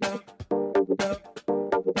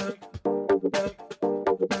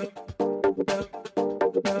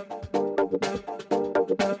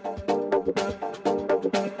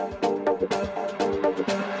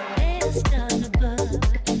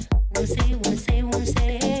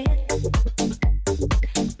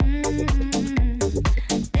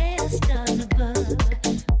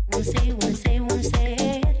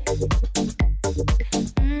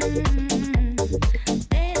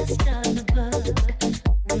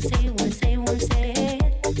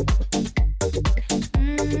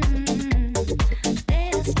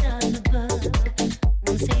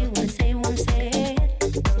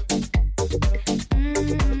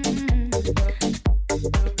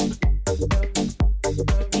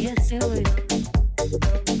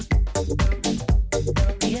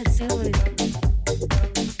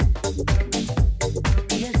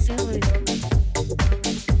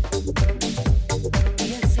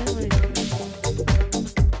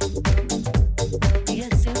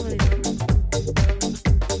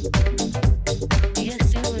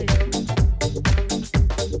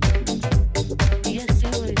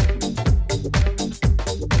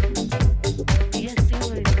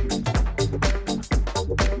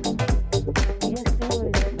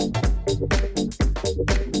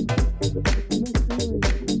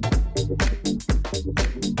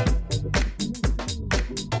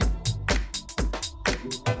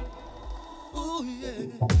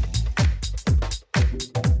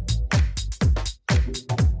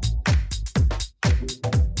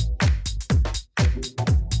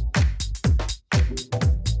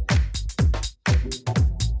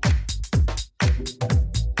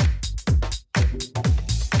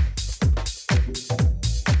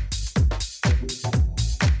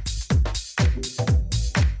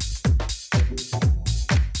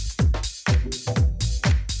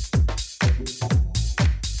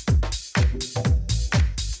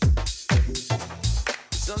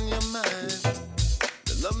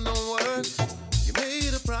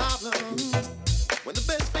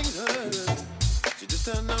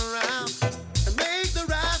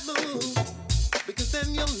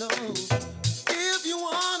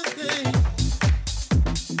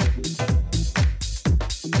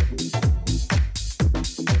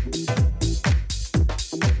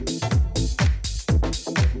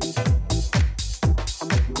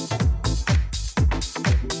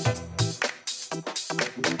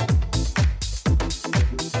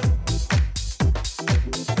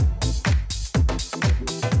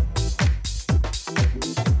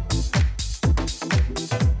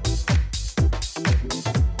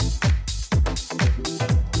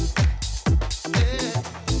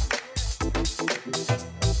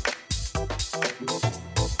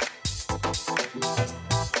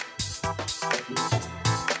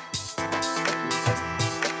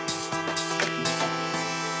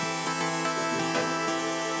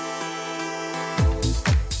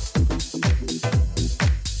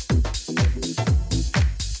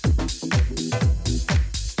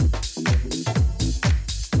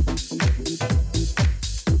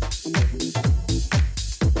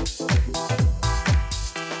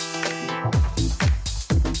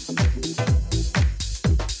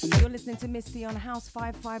 Missy on House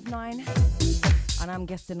 559, and I'm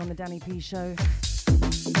guesting on the Danny P show.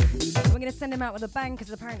 We're going to send him out with a bang because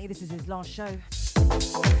apparently this is his last show.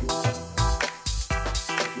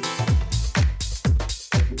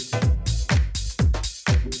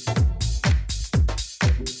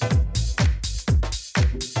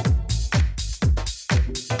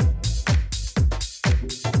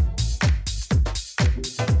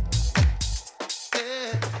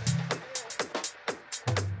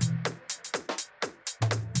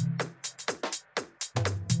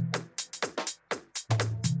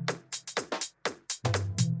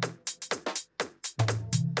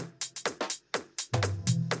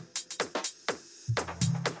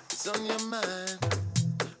 On your mind,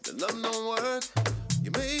 the love don't work.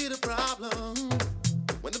 You made a problem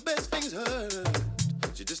when the best things hurt.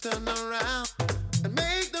 You just turn around and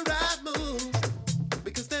make the right move,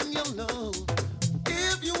 because then you'll know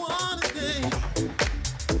if you wanna stay.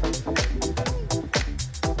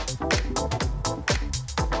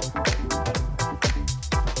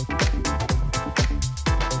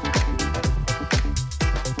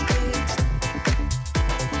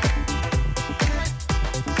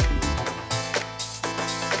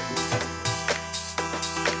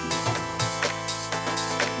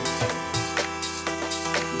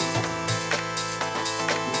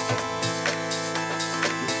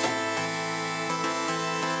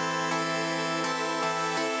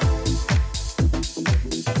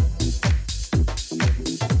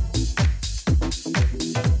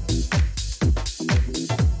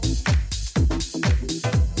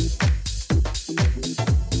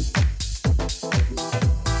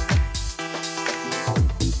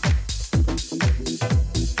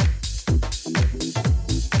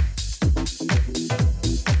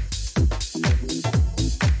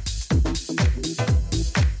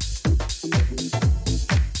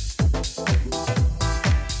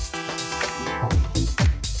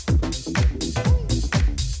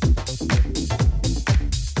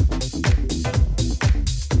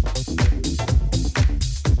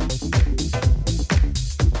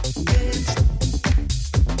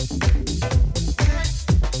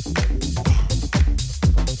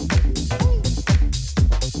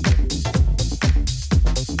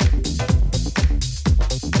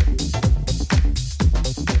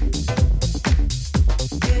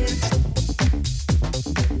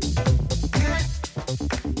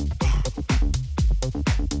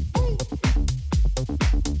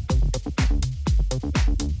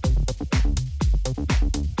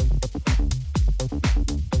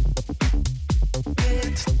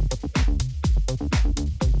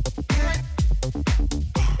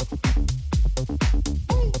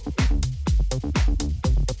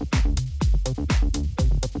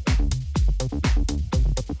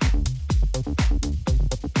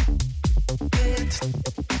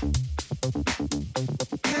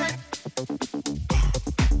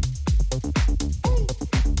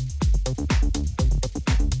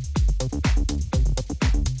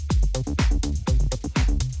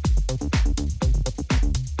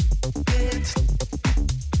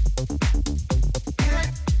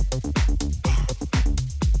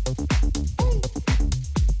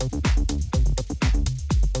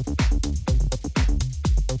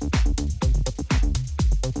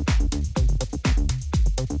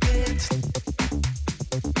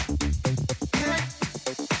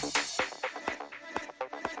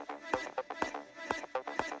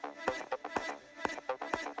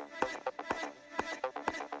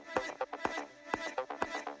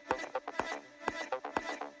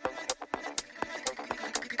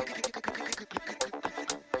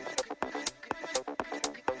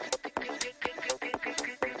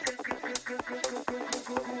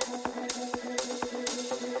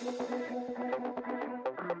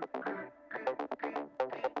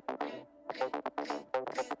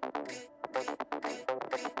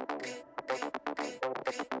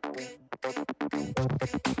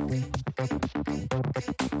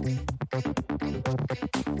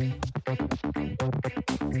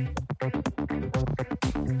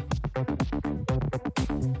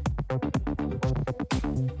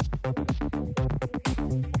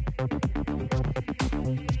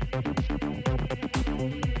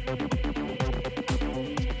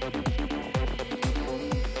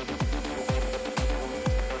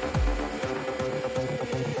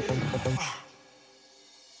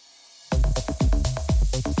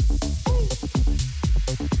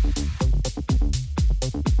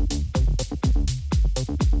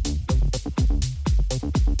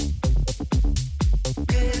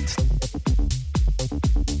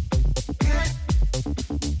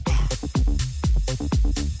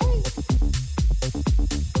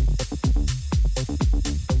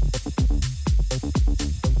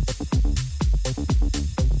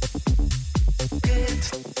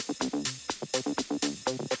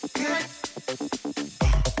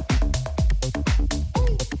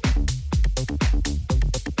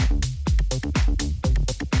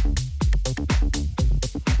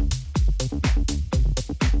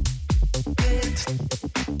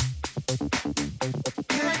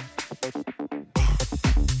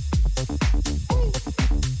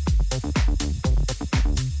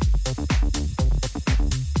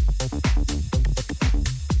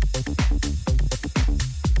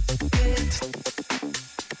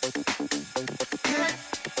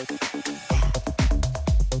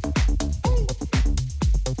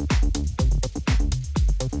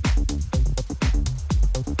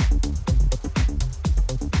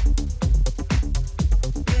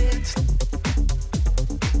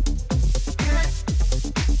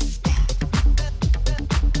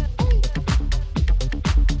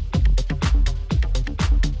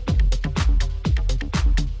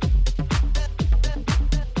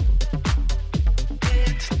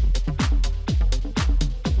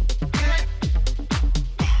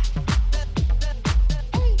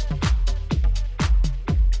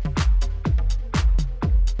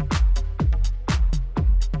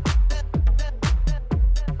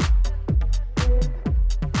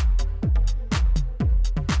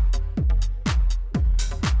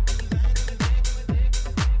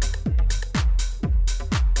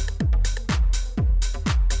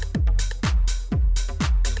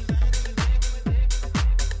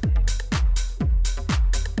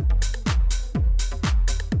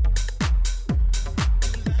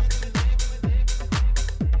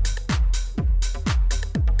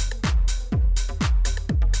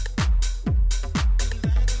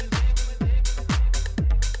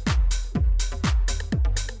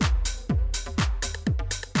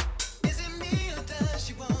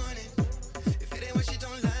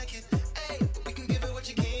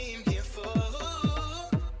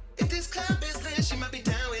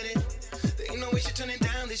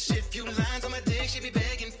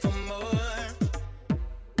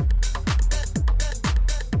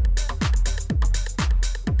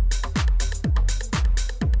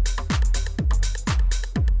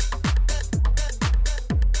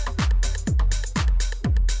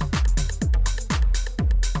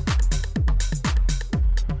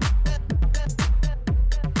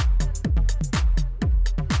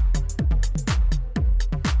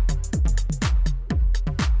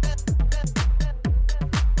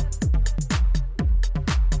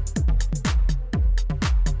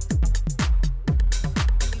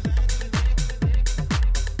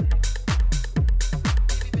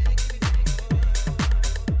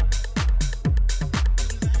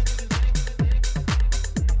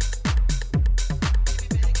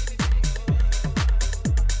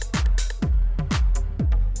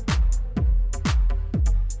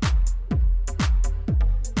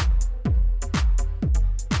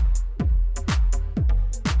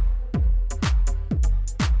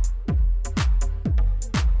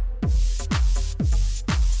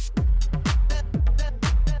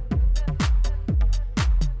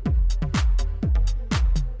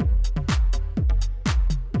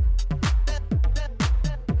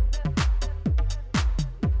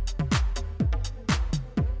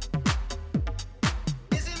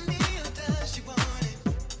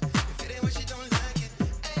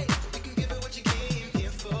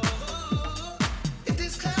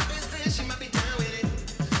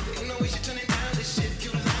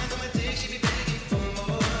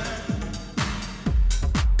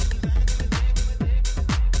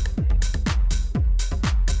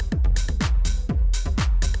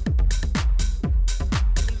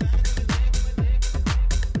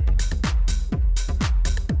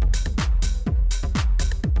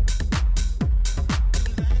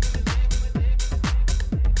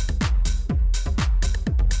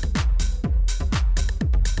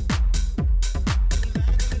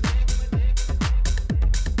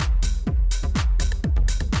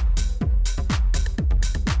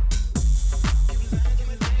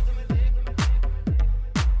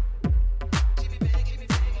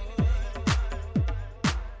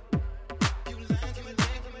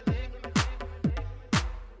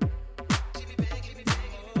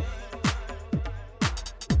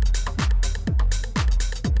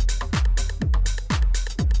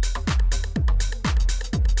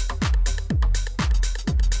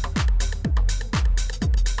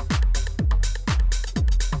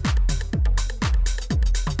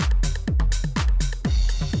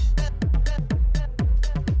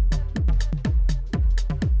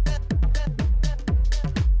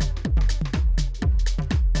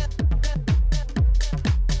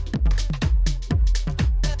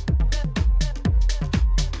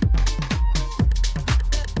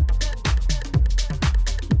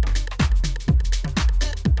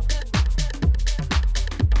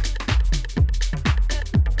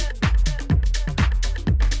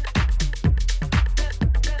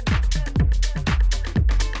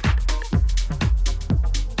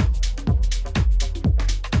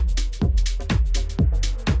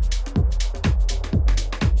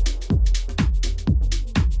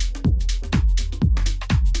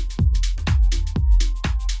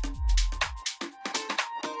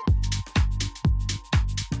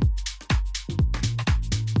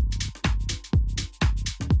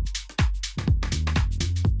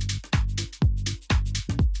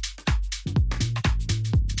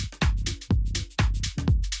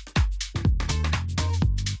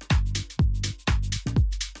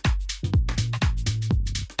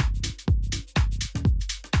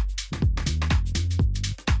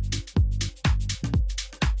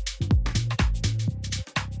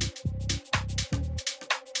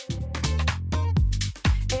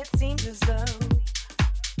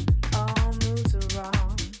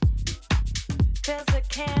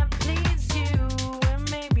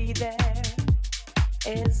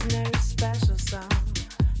 is no special song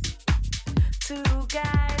to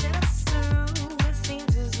guide us through. It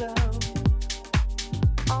seems as though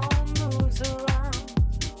all moves are wrong,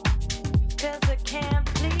 'cause I can't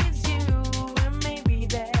please you, and maybe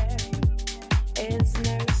there is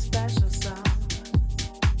no special song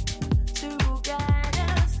to guide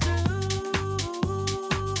us through.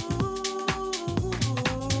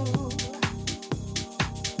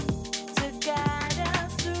 To guide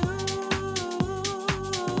us through.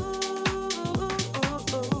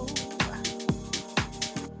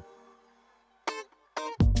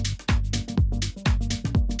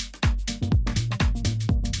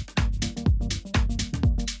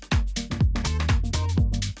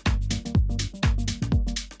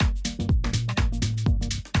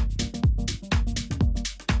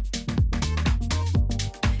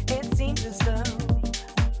 It seems as though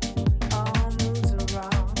all moves are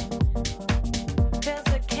wrong, 'cause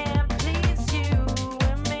I can't please you,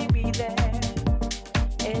 and maybe there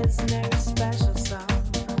is no special song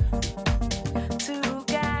to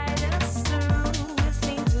guide us through. It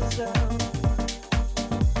seems as though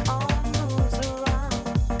all moves are wrong,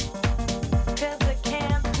 'cause I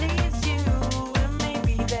can't please you, and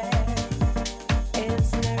maybe there is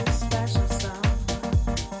no special song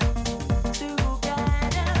to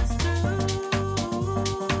guide us through.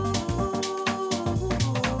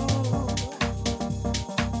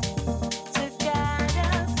 To guide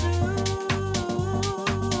us through.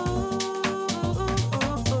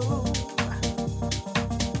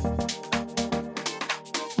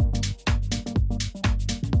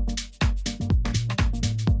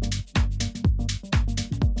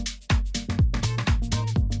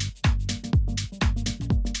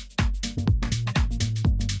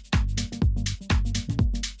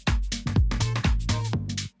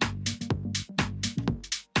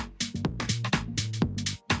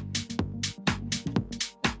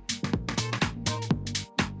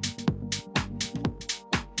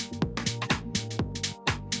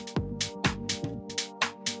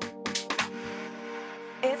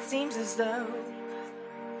 It seems as though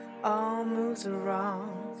all moves are wrong,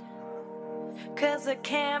 'cause I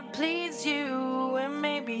can't please you, and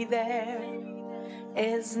maybe there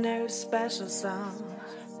is no special song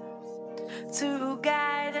to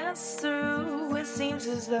guide us through. It seems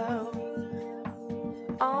as though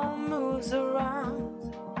all moves are wrong,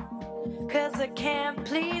 'cause I can't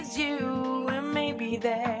please you, and maybe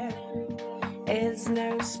there is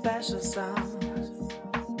no special song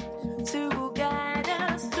to guide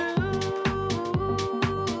us through.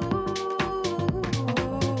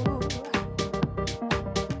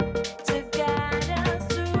 To guide us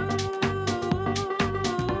through.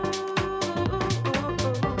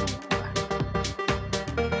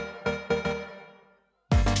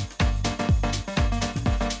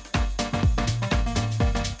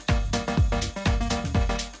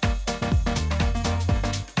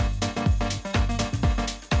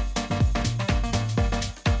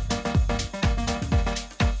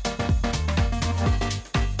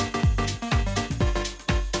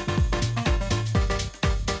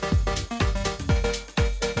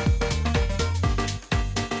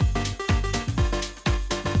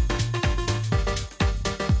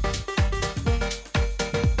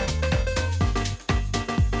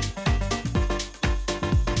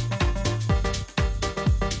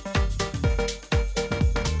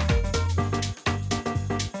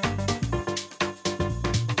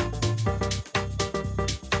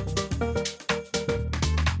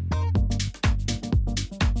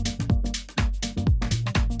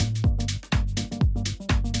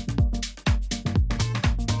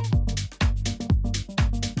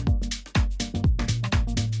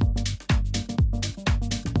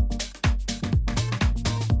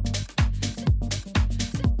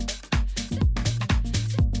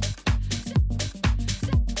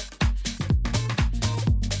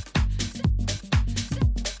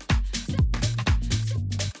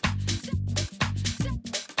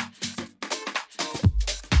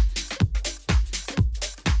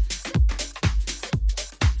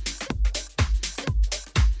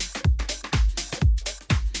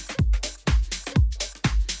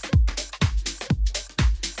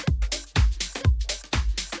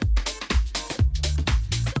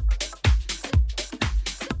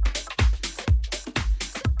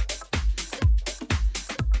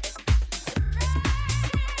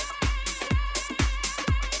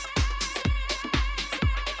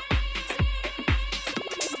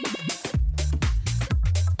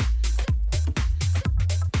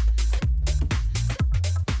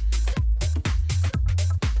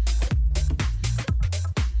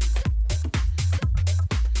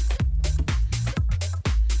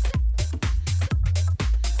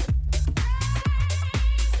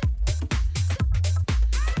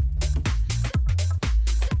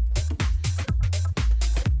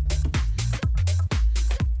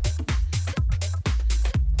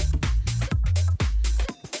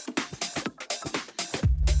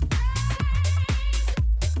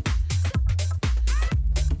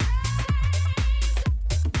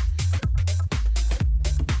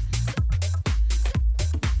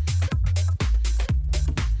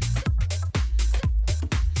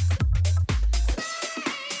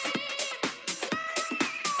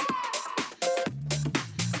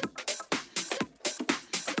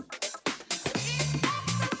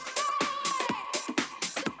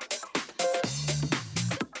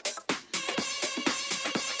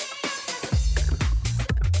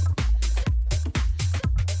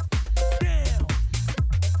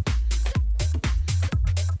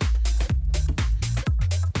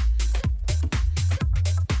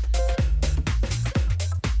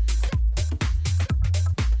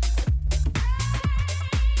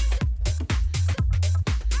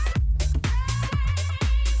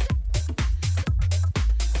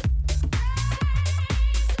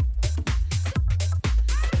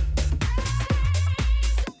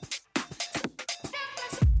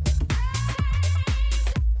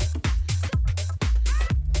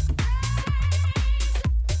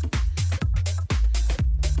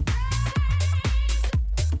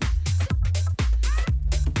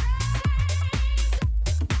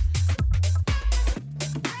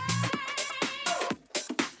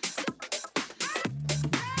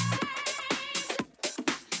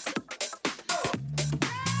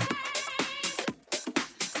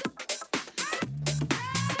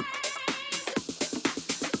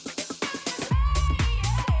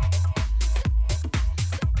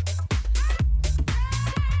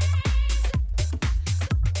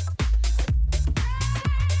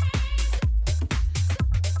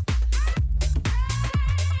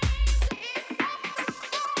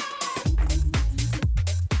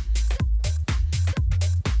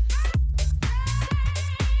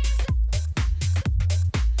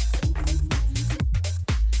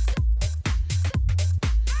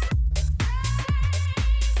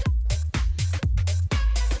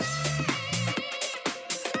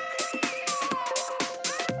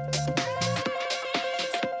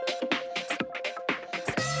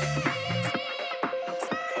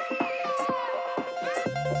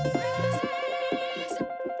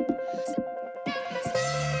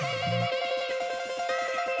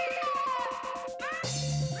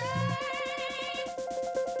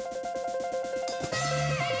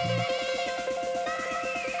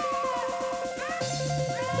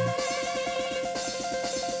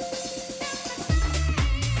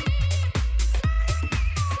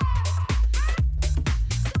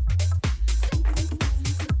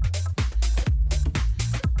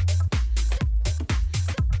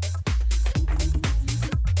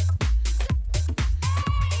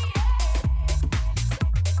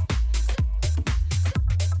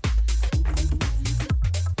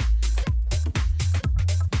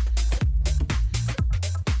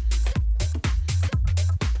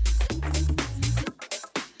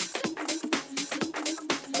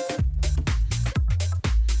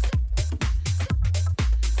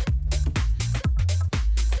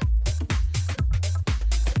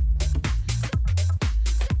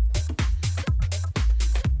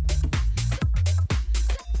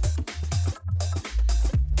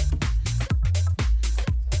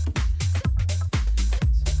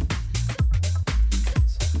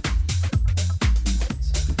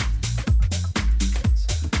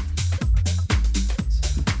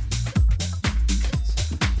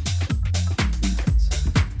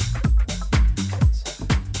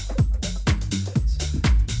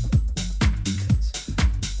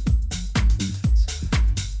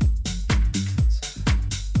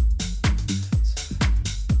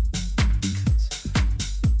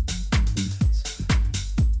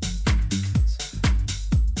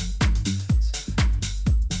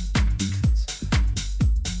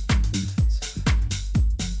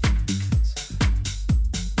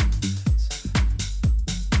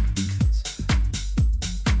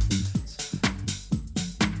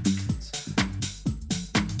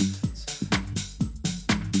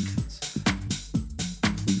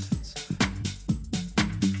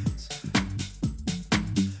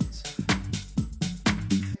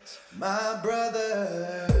 my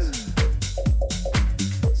brother.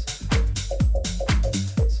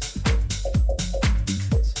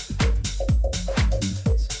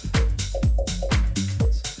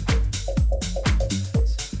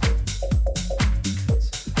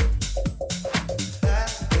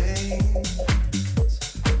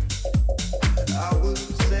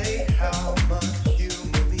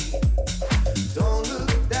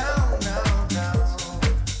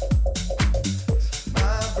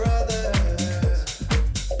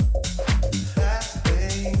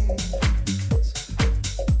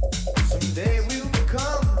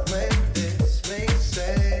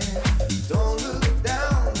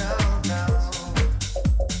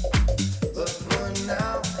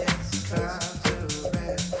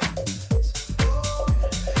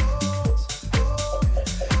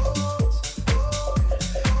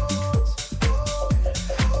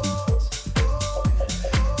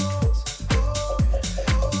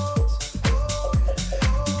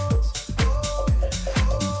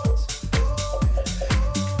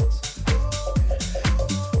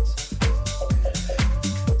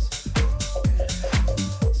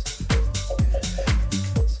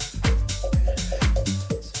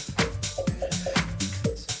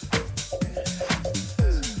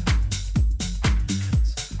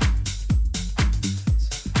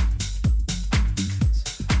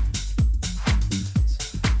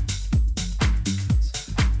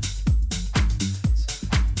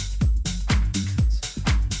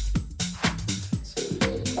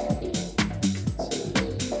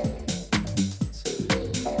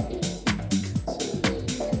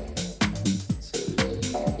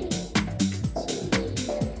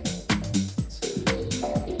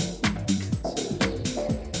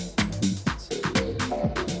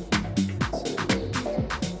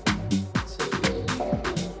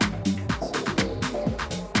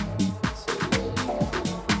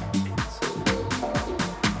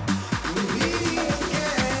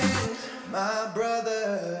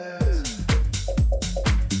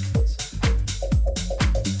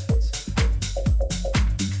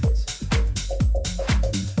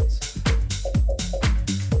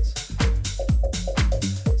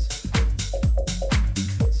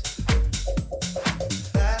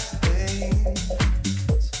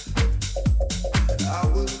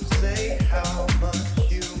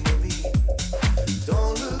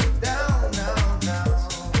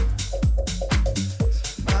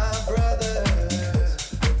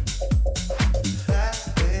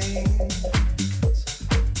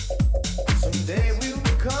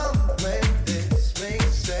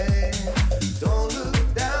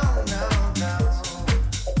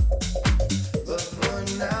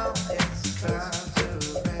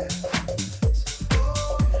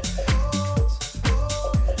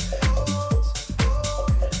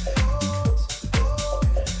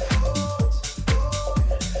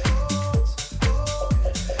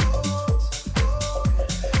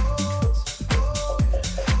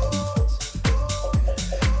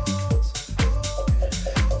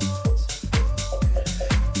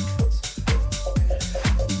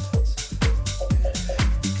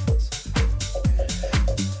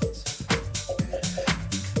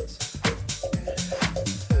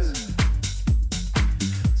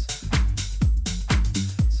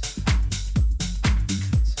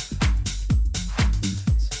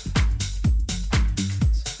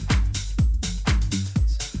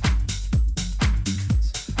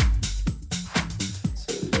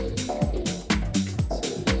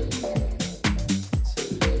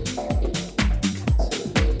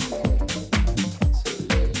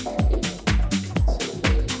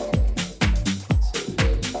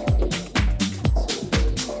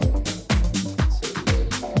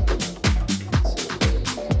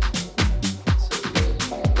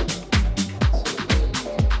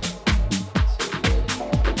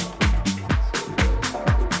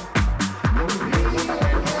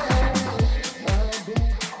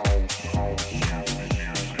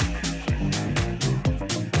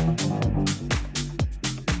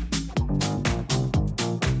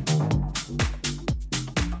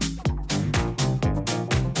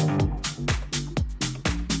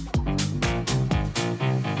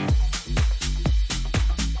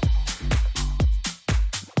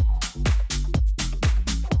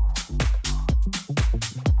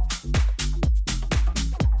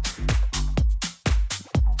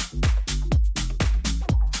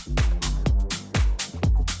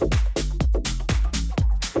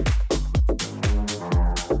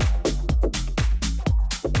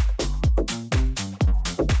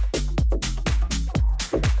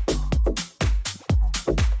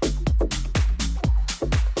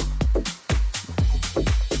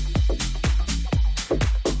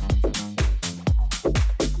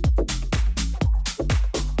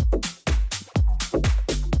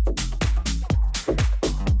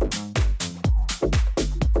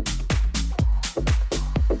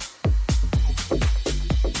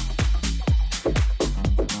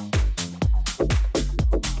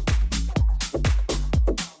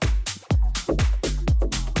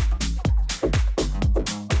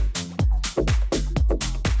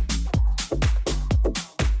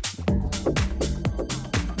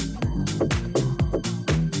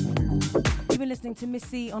 to Miss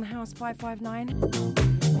C on House 559,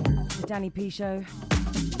 the Danny P Show.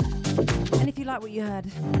 And if you like what you heard,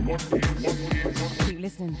 keep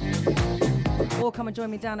listening. Or come and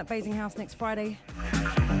join me down at Basing House next Friday.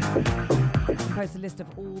 I'll post a list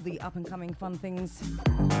of all the up-and-coming fun things.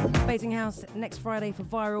 Basing House next Friday for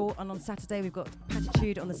Viral, and on Saturday we've got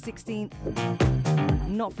Patitude on the 16th.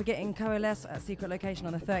 Not forgetting Coalesce at Secret Location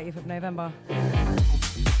on the 30th of November.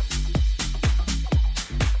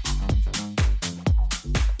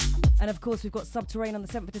 And of course we've got Subterrane on the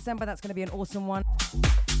 7th of December. That's going to be an awesome one.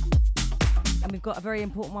 And we've got a very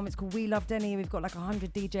important one. It's called We Love Denny. We've got like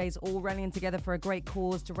 100 DJs all rallying together for a great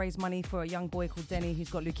cause to raise money for a young boy called Denny who's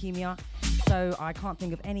got leukemia. So I can't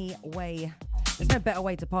think of any way. There's no better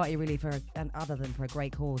way to party really other than for a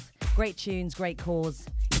great cause. Great tunes, great cause.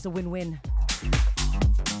 It's a win-win.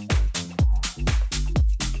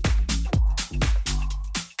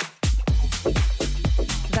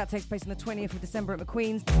 So that takes place on the 20th of December at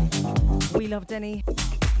McQueen's. We Love Denny.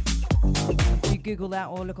 If you Google that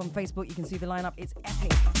or look on Facebook, you can see the lineup. It's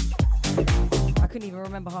epic. I couldn't even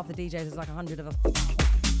remember half the DJs. There's like 100 of us.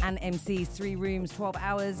 And MCs, 3 rooms, 12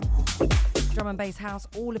 hours. Drum and bass house,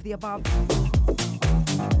 all of the above.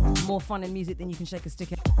 More fun and music than you can shake a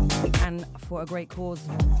stick at. And for a great cause.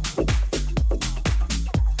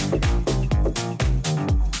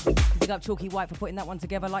 Big up Chalky White for putting that one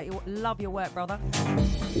together. Love your work, brother.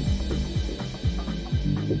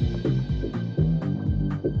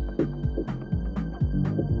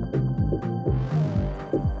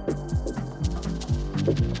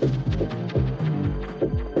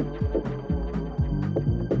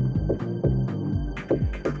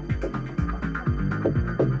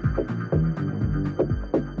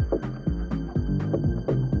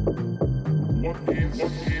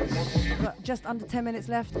 Just under 10 minutes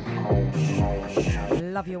left.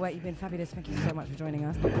 Love your work. You've been fabulous. Thank you so much for joining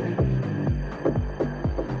us.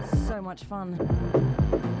 So much fun.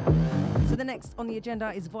 So the next on the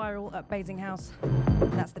agenda is Viral at Basing House.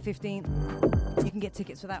 That's the 15th. You can get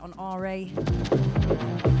tickets for that on RA.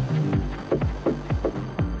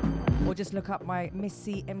 Or just look up my Miss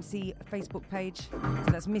C MC Facebook page.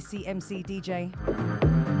 So that's Miss C MC DJ.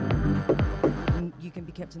 You can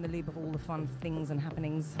be kept in the loop of all the fun things and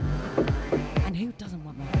happenings. And who doesn't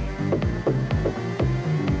want that?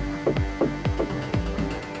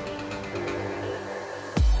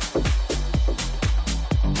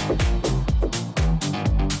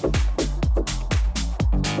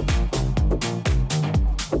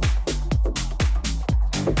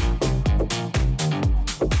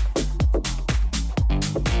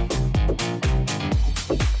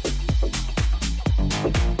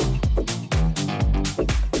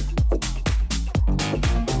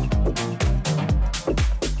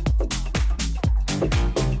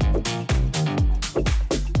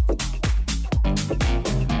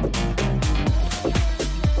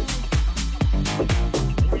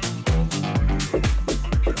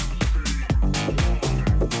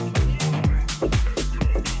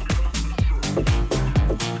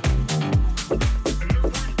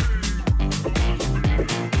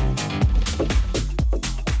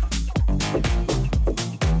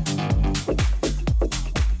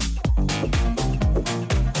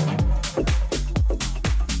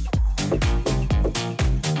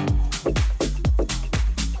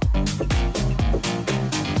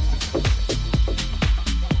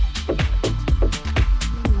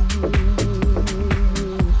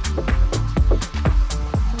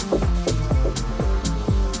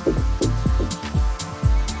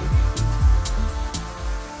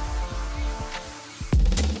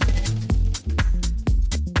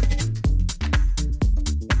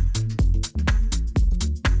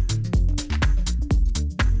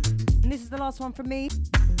 Last one from me.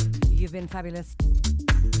 You've been fabulous.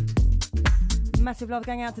 Massive love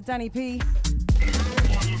going out to Danny P.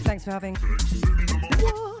 Thanks for having.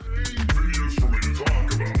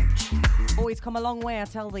 Always come a long way, I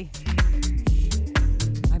tell thee.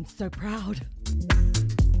 I'm so proud.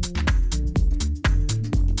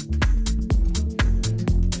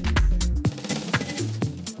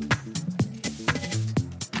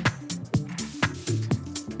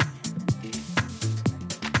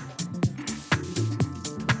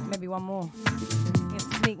 One more. Let's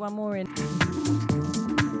sneak one more in.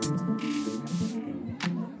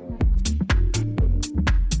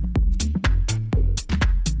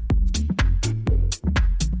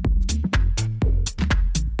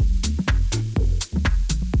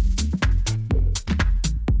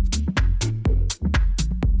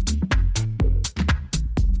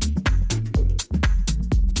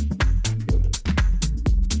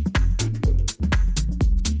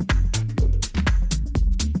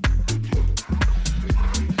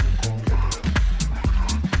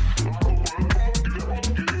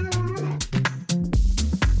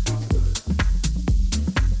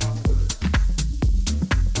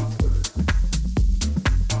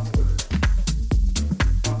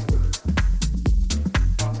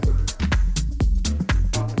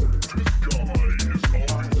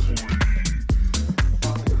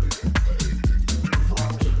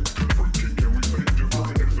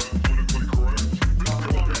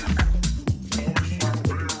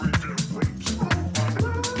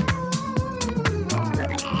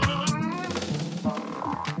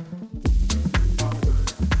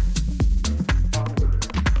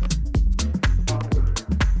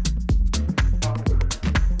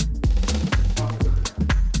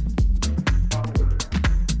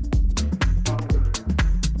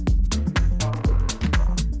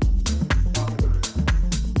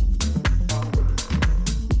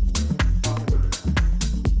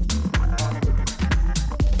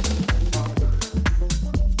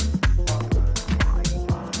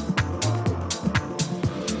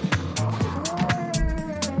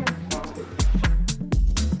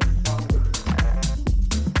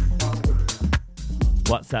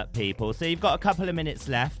 What's up, people? So you've got a couple of minutes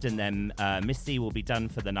left, and then Missy will be done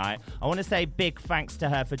for the night. I want to say big thanks to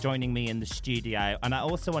her for joining me in the studio, and I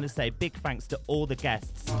also want to say big thanks to all the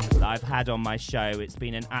guests that I've had on my show. It's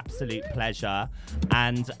been an absolute pleasure,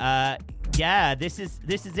 and yeah, this is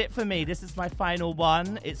it for me. This is my final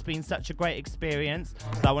one. It's been such a great experience.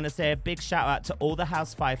 So I want to say a big shout out to all the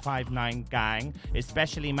House 559 gang,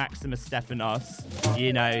 especially Maximus Stefanos.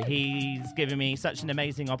 You know, he's given me such an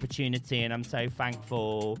amazing opportunity, and I'm so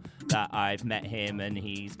thankful that I've met him and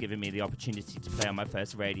he's given me the opportunity to play on my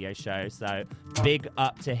first radio show. So big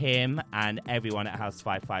up to him and everyone at House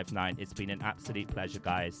 559. It's been an absolute pleasure,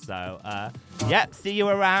 guys. So yeah, see you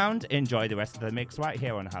around. Enjoy the rest of the mix right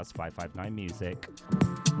here on House 559 Music.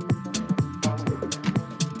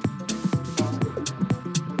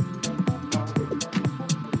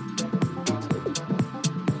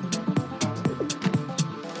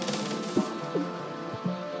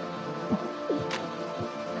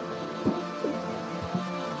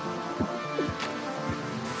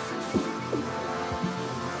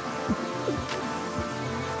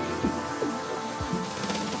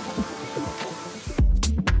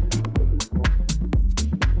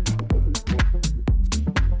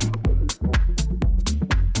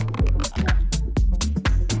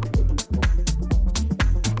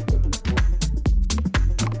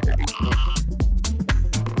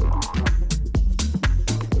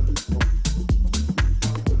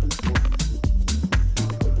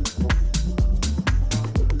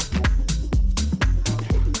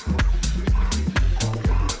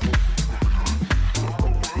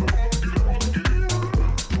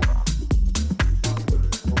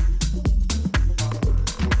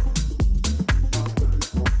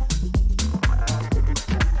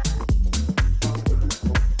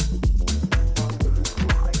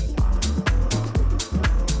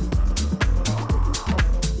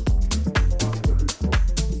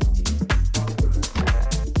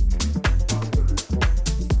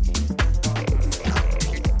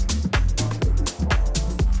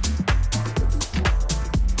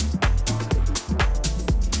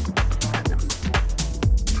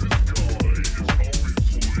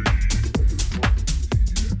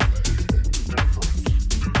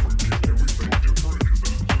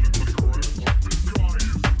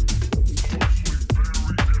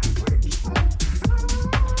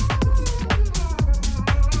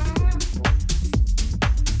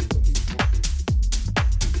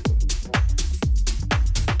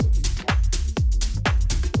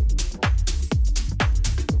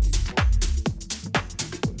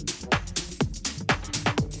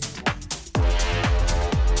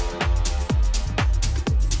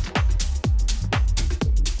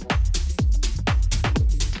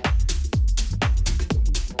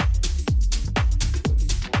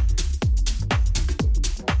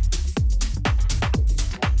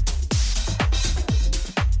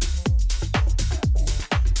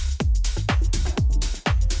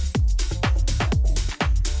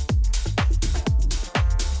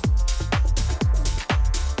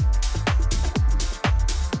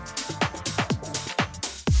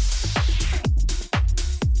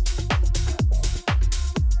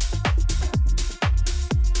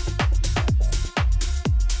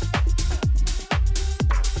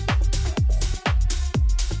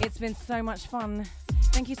 Been so much fun.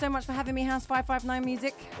 Thank you so much for having me, House 559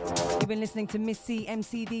 Music. You've been listening to Miss C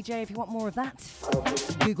MC DJ. If you want more of that,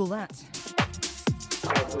 Google that.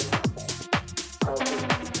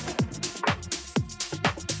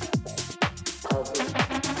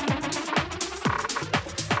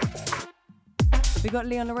 We got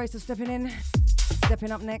Leon LaRosa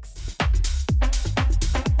stepping up next.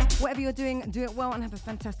 Whatever you're doing, do it well and have a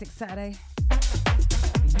fantastic Saturday.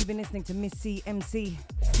 You've been listening to Miss C MC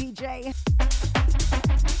DJ.